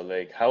Real Salt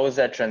Lake, how was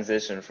that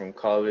transition from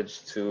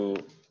college to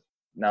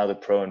now the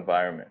pro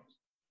environment?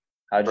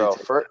 How'd you Bro,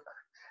 take that?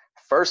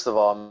 first of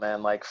all,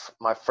 man, like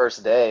my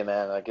first day,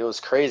 man, like it was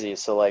crazy.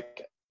 So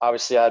like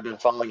obviously I'd been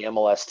following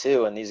MLS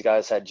too, and these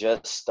guys had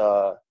just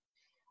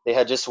they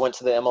had just went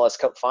to the MLS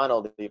Cup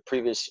final the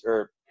previous,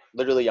 or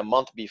literally a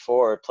month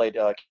before, played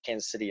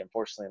Kansas City.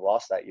 Unfortunately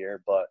lost that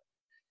year, but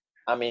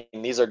I mean,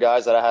 these are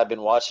guys that I had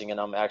been watching, and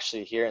I'm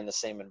actually here in the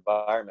same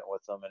environment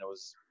with them. And it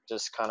was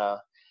just kind of,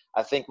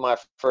 I think my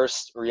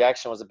first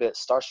reaction was a bit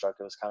starstruck.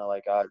 It was kind of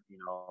like, I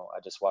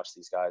just watched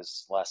these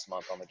guys last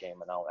month on the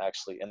game, and now I'm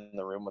actually in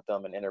the room with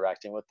them and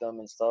interacting with them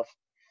and stuff.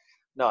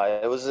 No,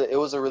 it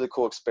was a really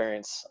cool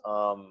experience.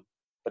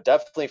 But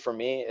definitely for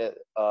me,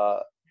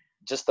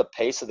 just the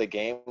pace of the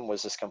game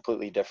was just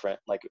completely different.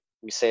 Like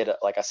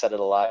like I said it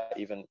a lot,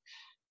 even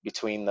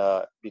between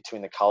the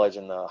college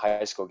and the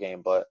high school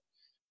game, but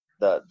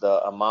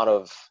the amount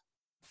of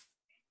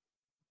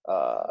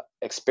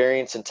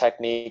experience and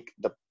technique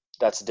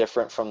that's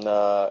different from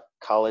the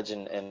college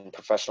and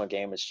professional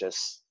game is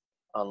just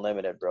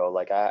unlimited, bro.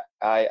 Like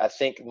I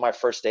think my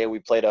first day we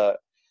played a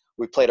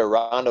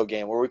rondo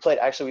game where we played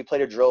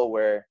a drill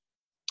where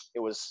it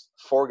was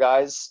four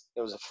guys.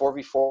 It was a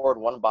 4v4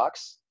 in one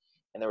box,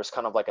 and there was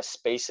kind of like a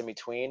space in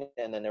between,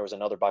 and then there was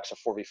another box of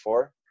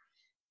 4v4,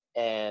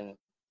 and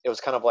it was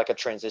kind of like a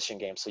transition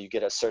game. So you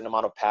get a certain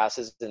amount of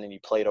passes, and then you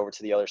play it over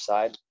to the other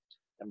side.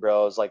 And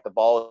bro, it was like the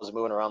ball was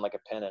moving around like a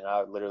pin, and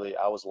I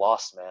was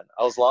lost, man.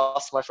 I was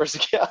lost my first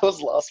I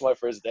was lost my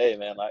first day,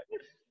 man. Like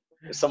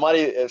if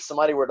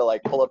somebody were to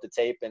like pull up the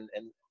tape and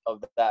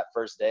of that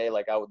first day,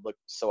 like I would look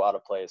so out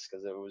of place,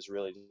 because it was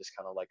really just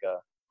kind of like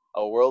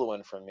a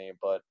whirlwind for me.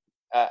 But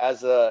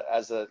as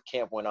a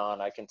camp went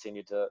on, I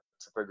continued to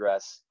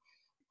progress,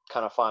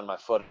 kind of find my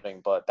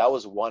footing. But that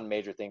was one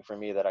major thing for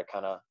me that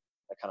kind of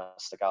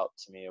stuck out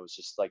to me. It was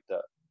just like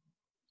the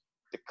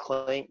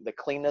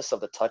cleanness of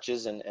the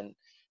touches, and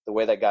the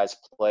way that guys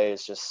play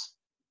is just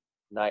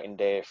night and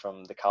day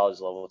from the college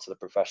level to the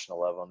professional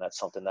level, and that's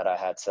something that I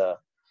had to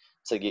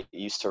get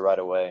used to right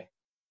away.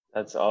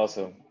 That's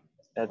awesome.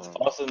 That's Mm.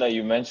 awesome that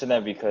you mentioned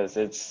that because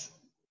it's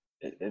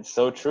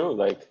so true.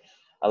 Like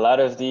a lot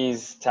of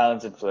these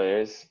talented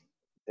players,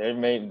 they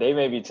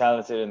may be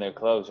talented in their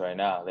clubs right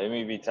now. They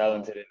may be Mm.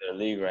 talented in their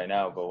league right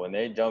now, but when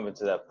they jump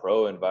into that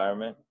pro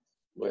environment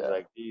with Yeah,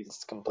 like these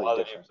it's completely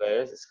quality different.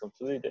 players, it's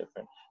completely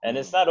different. And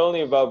it's Mm. not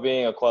only about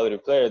being a quality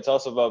player, it's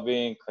also about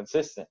being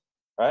consistent,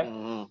 right?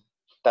 Hmm.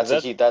 Because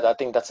That's a huge. That I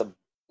think that's a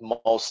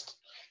most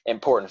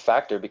important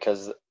factor,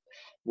 because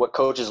what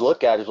coaches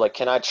look at is like,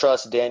 can I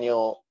trust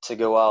Daniel to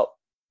go out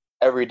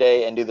every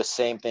day and do the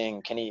same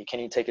thing? Can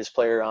he take his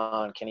player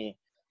on? Can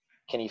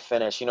he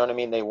finish? You know what I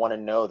mean? They want to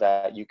know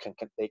that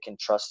they can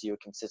trust you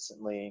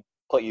consistently,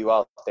 put you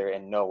out there,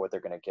 and know what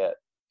they're going to get.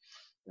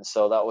 And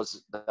so that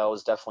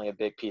was definitely a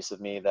big piece of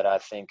me that I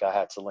think I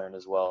had to learn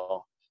as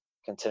well,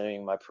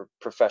 continuing my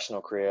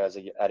professional career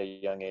at a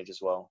young age as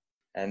well.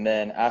 and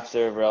then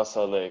after Real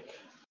Salt Lake,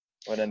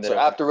 what ended So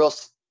up after real,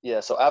 yeah.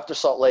 So after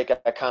Salt Lake,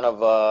 I kind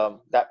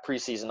of that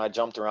preseason I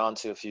jumped around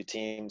to a few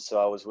teams.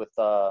 So I was with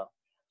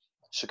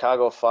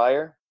Chicago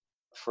Fire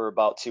for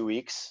about 2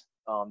 weeks,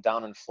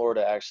 down in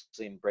Florida,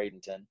 actually in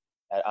Bradenton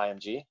at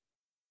IMG.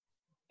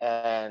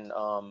 And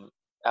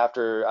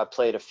after I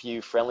played a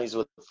few friendlies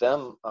with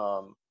them,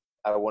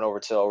 I went over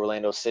to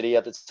Orlando City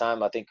at the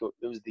time. I think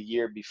it was the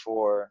year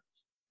before,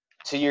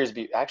 2 years,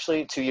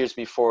 actually 2 years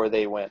before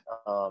they went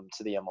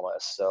to the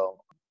MLS. So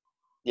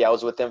yeah, I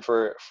was with them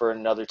for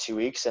another 2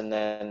 weeks, and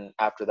then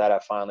after that, I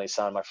finally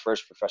signed my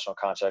first professional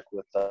contract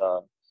with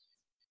the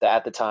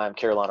at the time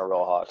Carolina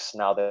Rollhawks.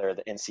 Now they're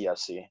the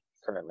NCFC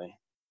currently,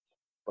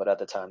 but at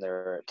the time they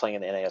were playing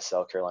in the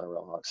NASL, Carolina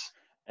Rollhawks.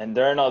 And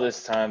during all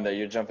this time that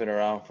you're jumping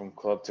around from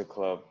club to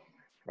club,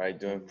 right,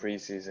 doing Mm.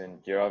 preseason,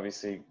 you're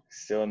obviously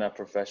still in that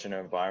professional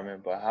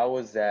environment. But how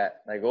was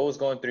that? Like, what was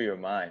going through your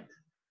mind?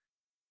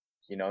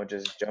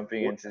 Just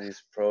jumping into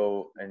these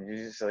pro, and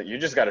you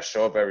just got to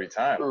show up every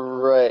time.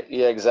 Right.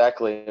 Yeah.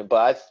 Exactly.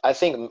 But I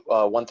think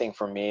one thing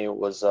for me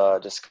was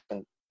just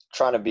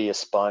trying to be a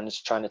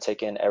sponge, trying to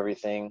take in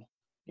everything.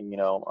 You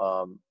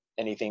know,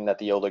 anything that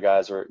the older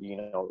guys were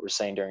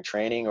saying during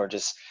training, or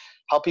just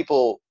how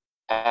people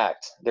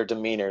act, their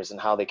demeanors, and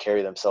how they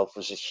carry themselves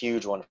was a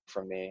huge one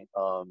for me.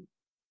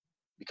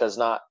 Because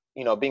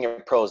being a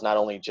pro is not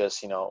only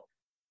just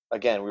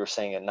again, we were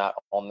saying it, not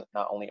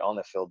only on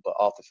the field but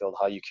off the field,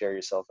 how you carry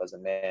yourself as a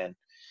man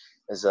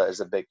is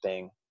a big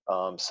thing.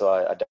 So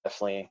I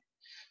definitely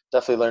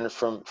learned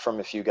from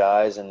a few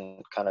guys, and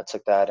kind of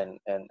took that and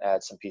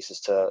add some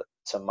pieces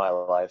to my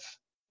life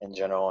in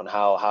general, and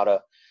how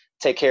to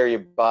take care of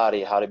your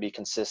body, how to be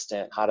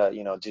consistent, how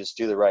to just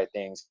do the right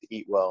things,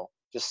 eat well,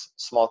 just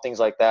small things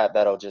like that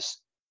that'll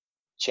just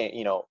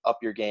change, up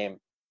your game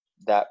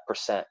that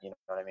percent. You know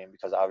what I mean?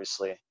 Because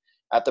obviously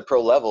at the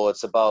pro level,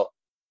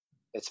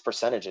 it's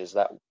percentages.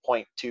 That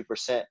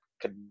 0.2%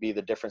 could be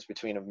the difference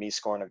between me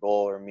scoring a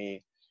goal or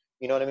me.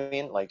 You know what I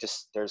mean? Like,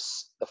 just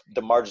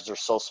the margins are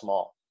so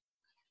small.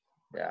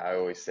 Yeah, I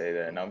always say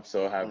that, and I'm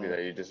so happy Mm,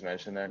 that you just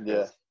mentioned that yeah.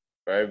 because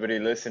for everybody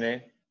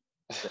listening,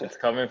 it's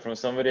coming from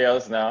somebody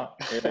else now.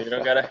 You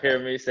don't gotta hear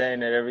me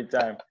saying it every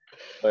time.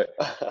 But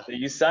so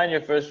you signed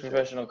your first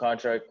professional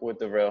contract with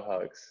the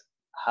Railhawks.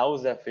 How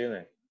was that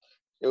feeling?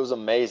 It was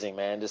amazing,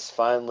 man. Just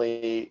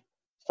finally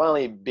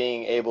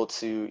being able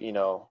to,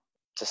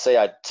 to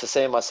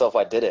say myself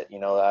I did it.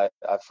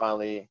 I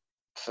finally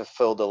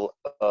fulfilled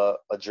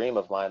a dream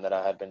of mine that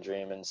I had been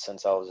dreaming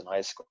since I was in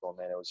high school.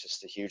 Man, it was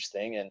just a huge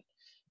thing, and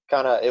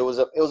kind of it was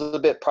a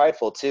bit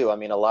prideful too. I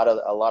mean, a lot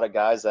of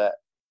guys that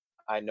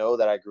I know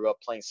that I grew up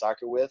playing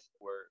soccer with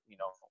were,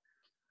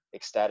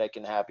 ecstatic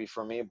and happy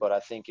for me, but I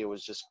think it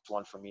was just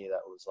one for me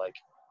that was like,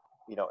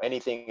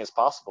 anything is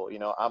possible.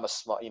 I'm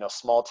a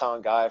small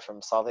town guy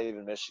from South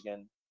Haven,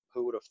 Michigan.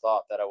 Who would have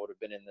thought that I would have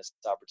been in this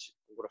opportunity,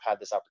 would have had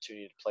this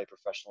opportunity to play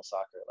professional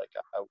soccer? Like,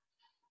 I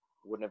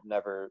wouldn't have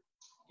never,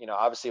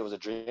 obviously it was a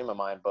dream of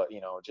mine, but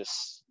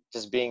just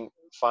being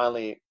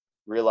finally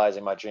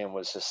realizing my dream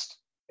was just,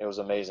 it was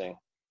amazing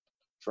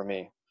for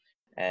me.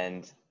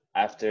 And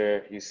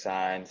after you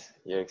signed,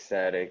 you're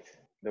ecstatic.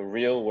 The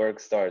real work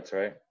starts,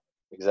 right?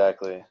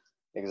 Exactly,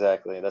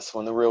 exactly. That's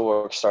when the real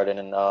work started,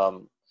 and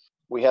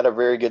we had a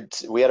very good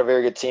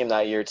team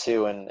that year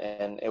too,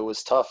 and it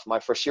was tough. My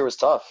first year was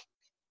tough,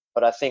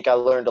 but I think I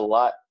learned a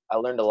lot. I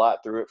learned a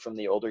lot through it from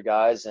the older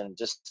guys, and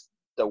just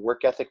the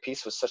work ethic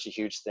piece was such a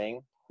huge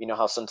thing. You know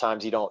how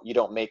sometimes you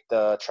don't make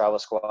the travel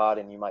squad,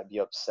 and you might be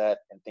upset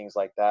and things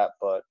like that,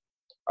 but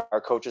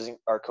our coaching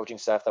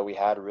staff that we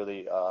had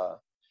really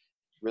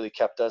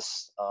kept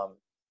us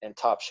in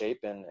top shape,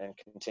 and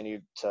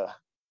continued to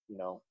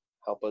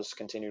help us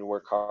continue to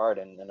work hard,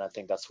 and I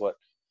think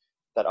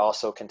that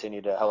also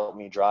continued to help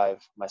me drive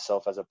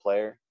myself as a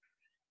player.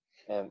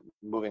 and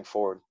moving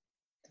forward.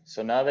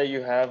 So now that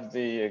you have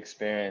the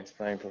experience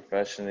playing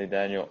professionally,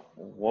 Daniel,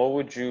 what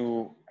would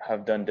you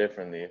have done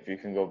differently if you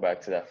can go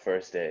back to that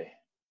first day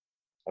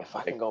of If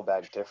I can like go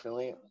back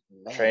differently,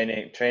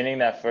 man, training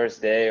that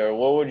first day, or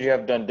what would you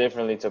have done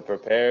differently to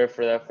prepare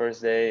for that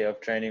first day of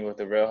training with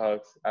the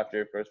Railhawks after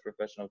your first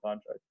professional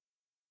contract?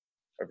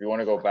 Or if you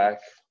want to go if I can,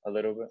 back a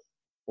little bit,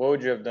 what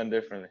would you have done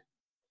differently?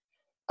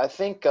 I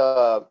think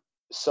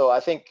so.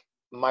 I think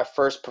my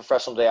first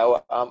professional day,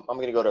 I'm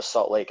gonna go to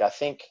Salt Lake. I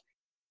think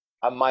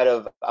I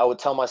would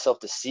tell myself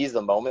to seize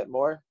the moment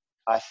more.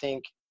 I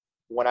think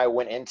when I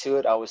went into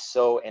it, I was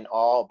so in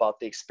awe about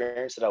the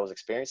experience that I was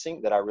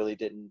experiencing that I really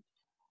didn't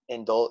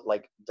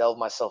delve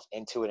myself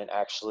into it and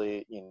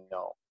actually,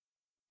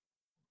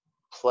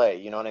 play.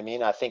 You know what I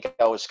mean? I think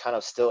I was kind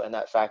of still in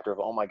that factor of,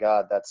 oh my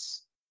God,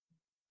 that's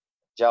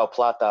Jao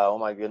Plata. Oh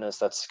my goodness,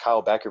 that's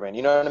Kyle Beckerman.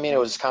 You know what I mean? It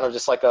was kind of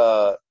just like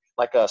a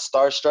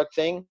starstruck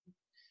thing,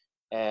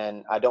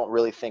 and I don't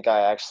really think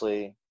I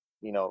actually,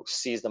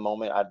 seize the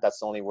moment. That's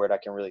the only word I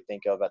can really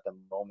think of at the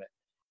moment.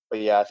 But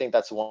yeah, I think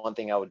that's one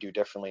thing I would do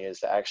differently is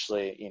to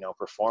actually,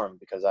 perform,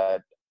 because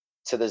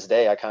to this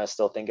day, I kind of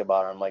still think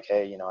about it. I'm like,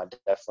 hey, I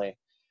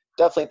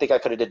definitely think I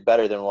could have did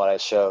better than what I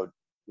showed.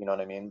 You know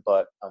what I mean?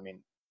 But I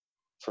mean,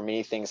 for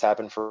me, things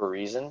happen for a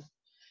reason,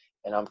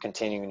 and I'm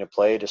continuing to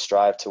play to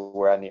strive to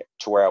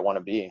where I want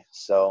to be.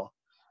 So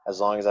as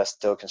long as I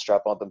still can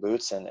strap on the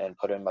boots and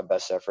put in my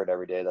best effort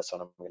every day, that's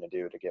what I'm going to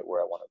do to get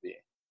where I want to be.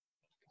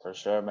 For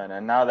sure, man.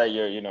 And now that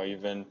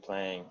you've been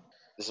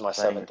This is my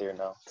playing 7th year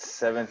now.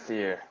 seventh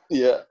year,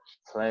 Yeah.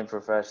 playing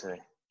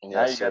professionally.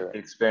 Now Yes, you got sir. the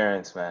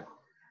experience, man.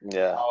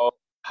 Yeah.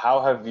 How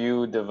have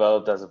you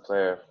developed as a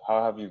player?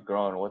 How have you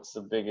grown? What's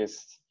the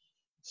biggest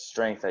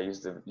strength that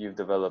you've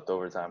developed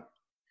over time?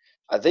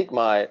 I think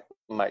my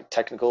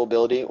technical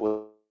ability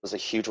was a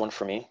huge one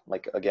for me.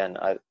 Like again,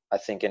 I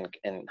think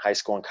in high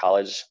school and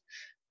college,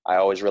 I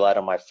always relied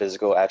on my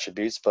physical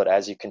attributes, but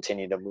as you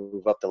continue to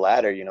move up the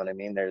ladder, you know what I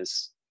mean?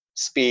 There's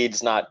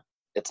speed's not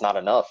it's not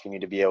enough. You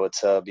need to be able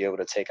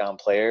to take on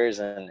players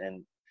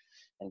and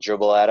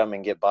dribble at them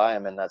and get by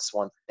them, and that's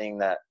one thing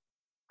that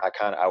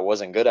I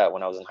wasn't good at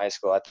when I was in high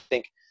school. I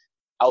think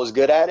I was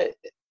good at it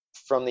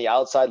from the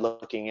outside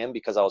looking in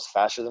because I was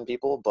faster than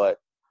people, but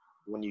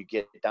when you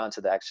get down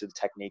to the actual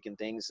technique and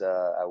things,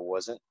 I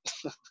wasn't.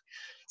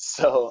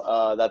 So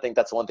I think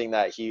that's one thing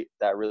that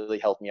really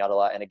helped me out a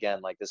lot. And again,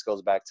 like this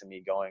goes back to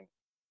me going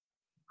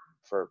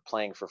for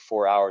playing for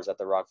 4 hours at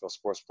the Rockville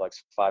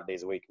Sportsplex 5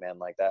 days a week, man.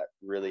 Like that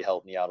really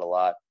helped me out a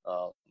lot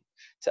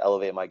to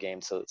elevate my game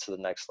to the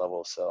next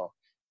level. So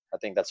I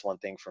think that's one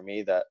piece for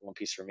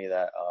me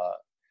that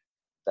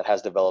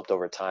has developed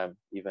over time,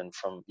 even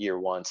from year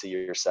 1 to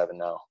year 7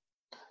 now.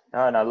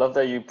 No, and I love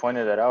that you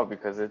pointed that out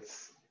because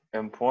it's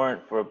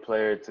important for a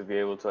player to be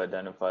able to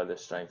identify their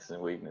strengths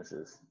and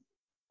weaknesses.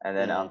 And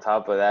then on Mm-hmm.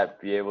 top of that,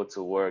 be able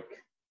to work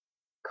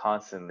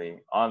constantly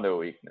on their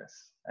weakness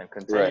and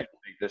continue Right. to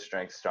make their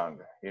strength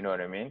stronger. You know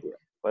what I mean?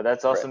 But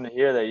that's Right. awesome to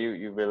hear that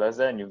you realize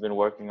that and you've been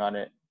working on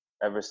it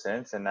ever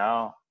since. And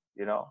now,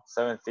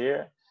 seventh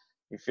year,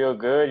 you feel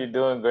good. You're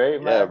doing great,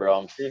 Yeah, man. bro.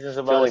 I'm Season's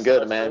about to feeling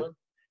good, start man. soon.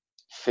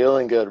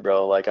 Feeling good,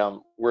 bro. Like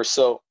we're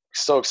so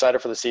excited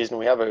for the season.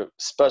 We have a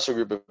special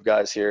group of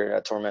guys here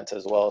at Tormenta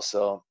as well.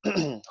 So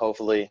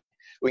hopefully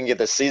we can get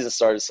the season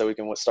started so we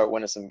can start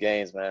winning some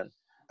games, man.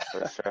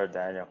 For sure,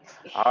 Daniel.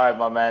 All right,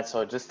 my man.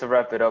 So just to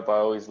wrap it up, I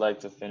always like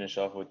to finish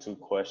off with two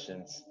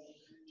questions.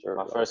 Sure,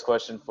 My bro. first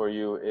question for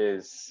you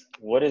is,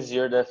 what is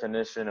your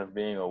definition of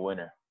being a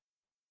winner?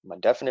 My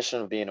definition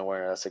of being a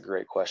winner, that's a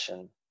great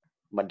question.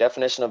 My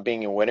definition of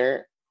being a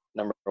winner,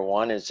 number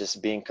one, is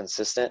just being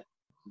consistent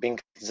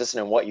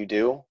in what you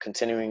do,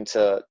 continuing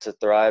to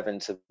thrive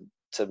and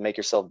to make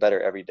yourself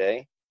better every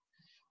day.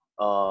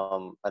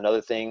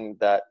 Another thing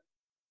that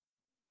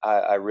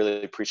I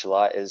really preach a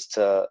lot is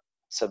to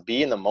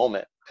be in the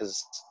moment,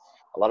 because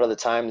a lot of the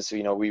times,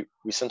 we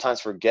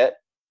sometimes forget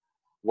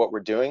what we're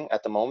doing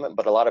at the moment,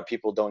 but a lot of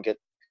people don't get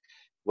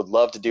would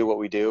love to do what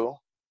we do.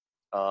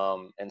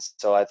 And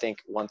so I think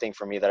one thing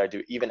for me that I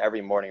do even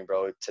every morning,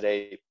 bro,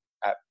 today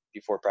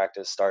before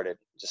practice started,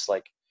 just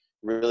like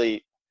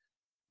really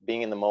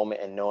being in the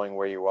moment and knowing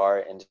where you are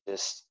and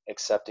just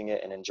accepting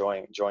it and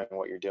enjoying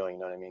what you're doing.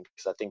 You know what I mean?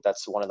 Because I think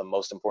that's one of the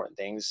most important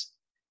things,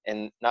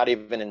 and not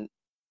even in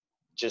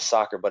just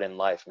soccer, but in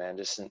life, man.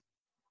 Just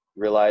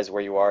realize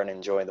where you are and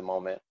enjoy the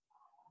moment.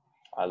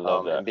 I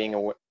love that.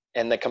 And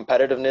and the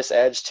competitiveness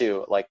edge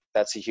too. Like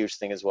that's a huge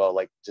thing as well.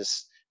 Like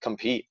just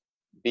compete.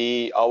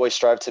 Always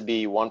strive to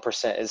be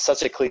 1%. It's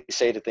such a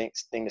cliche thing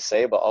to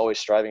say, but always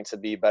striving to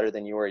be better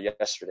than you were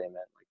yesterday, man.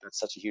 Like that's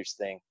such a huge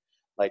thing.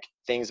 Like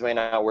things may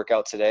not work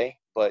out today,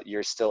 but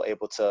you're still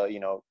able to,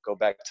 go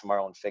back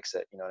tomorrow and fix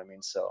it. You know what I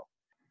mean? So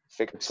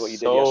fix It's what you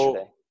did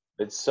yesterday.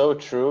 it's so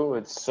true.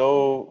 It's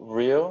so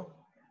real.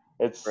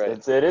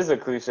 Right. It is a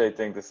cliche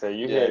thing to say.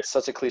 You Yeah, hear it. it's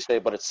such a cliche,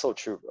 but it's so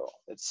true, bro.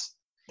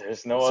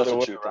 There's no It's such other a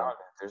way true thing. around it.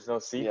 There's no Yeah,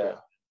 secret.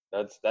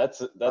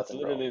 That's nothing,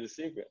 bro. literally the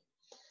secret.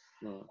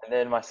 Mm. And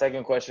then my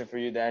second question for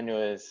you,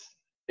 Daniel, is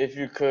If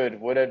you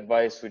could, what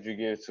advice would you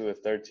give to a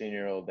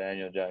 13-year-old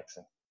Daniel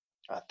Jackson?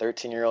 A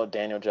 13-year-old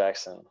Daniel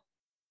Jackson.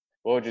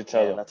 What would you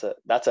tell Man, him?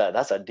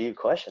 that's a deep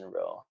question,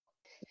 bro.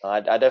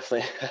 I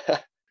definitely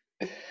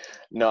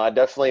no, I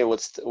definitely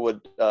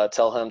would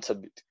tell him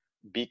to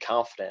be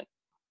confident.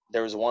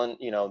 There was one,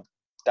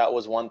 that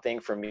was one thing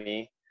for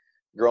me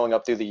growing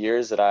up through the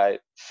years that I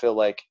feel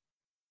like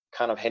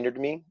kind of hindered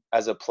me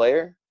as a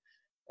player,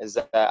 is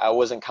that I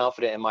wasn't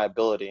confident in my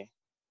ability.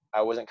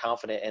 I wasn't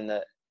confident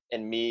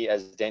in me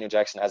as Daniel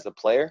Jackson as the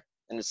player,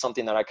 and it's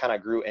something that I kind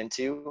of grew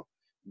into,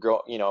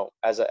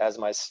 as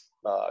my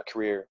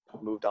career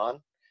moved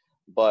on.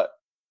 But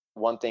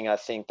one thing I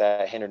think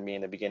that hindered me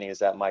in the beginning is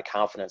that my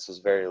confidence was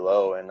very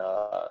low,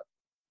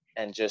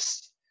 and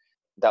just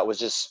that was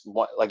just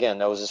one, again,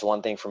 that was just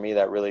one thing for me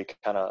that really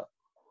kind of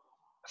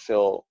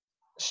feel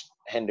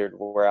hindered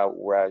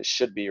where I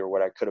should be or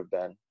what I could have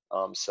been.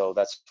 So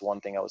that's one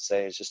thing I would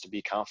say, is just to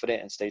be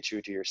confident and stay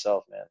true to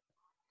yourself, man.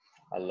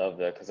 I love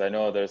that because I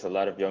know there's a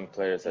lot of young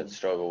players that Mhm.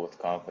 struggle with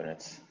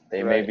confidence.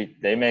 They may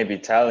Right. be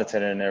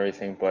talented and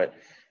everything, but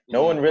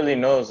no Hmm. one really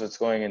knows what's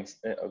going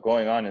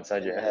on inside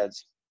In your their head.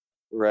 heads.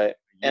 Right.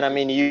 You And I could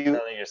mean, be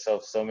telling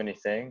yourself so many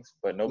things,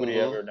 but nobody hmm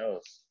ever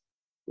knows.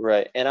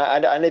 right. And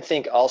I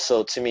think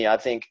also, to me, I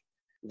think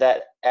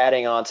that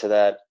adding on to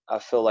that, I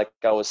feel like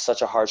I was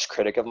such a harsh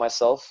critic of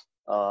myself.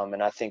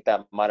 And I think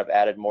that might have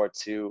added more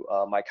to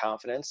my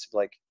confidence.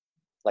 Like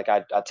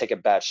I'd take a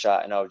bad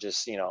shot and I would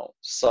just,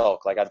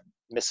 sulk. Like I'd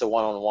miss a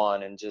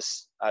one-on-one and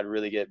just, I'd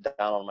really get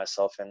down on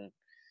myself. And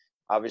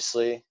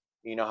obviously,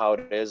 you know how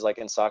it is, like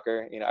in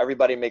soccer,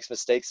 everybody makes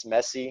mistakes.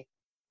 Messi,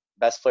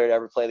 best player to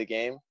ever play the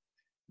game.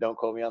 Don't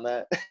quote me on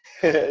that.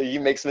 He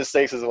makes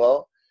mistakes as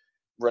well.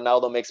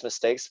 Ronaldo makes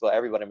mistakes, but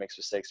everybody makes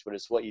mistakes. But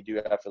it's what you do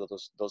after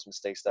those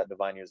mistakes that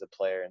define you as a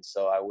player. And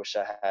so I wish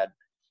I had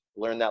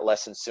learned that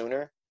lesson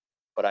sooner,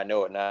 but I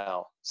know it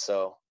now.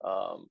 So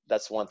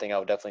that's one thing I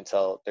would definitely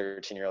tell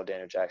 13-year-old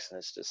Daniel Jackson,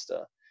 is just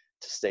to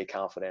stay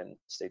confident and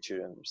stay true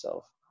to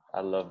himself.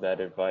 I love that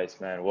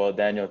advice, man. Well,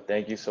 Daniel,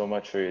 thank you so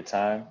much for your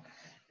time.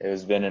 It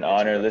has been an Thank you,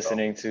 honor bro.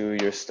 listening to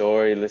your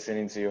story,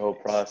 listening to your whole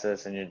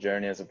process and your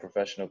journey as a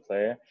professional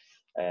player.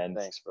 And,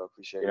 Thanks, bro.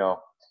 Appreciate you it.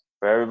 know,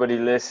 for everybody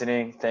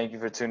listening, thank you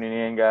for tuning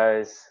in,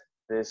 guys.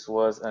 This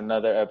was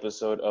another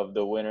episode of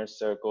The Winner's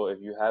Circle. If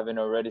you haven't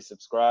already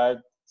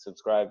subscribed,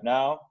 subscribe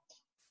now.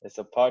 It's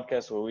a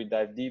podcast where we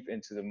dive deep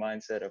into the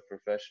mindset of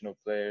professional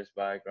players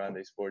by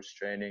Grande Sports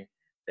Training.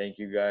 Thank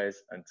you, guys.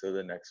 Until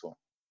the next one.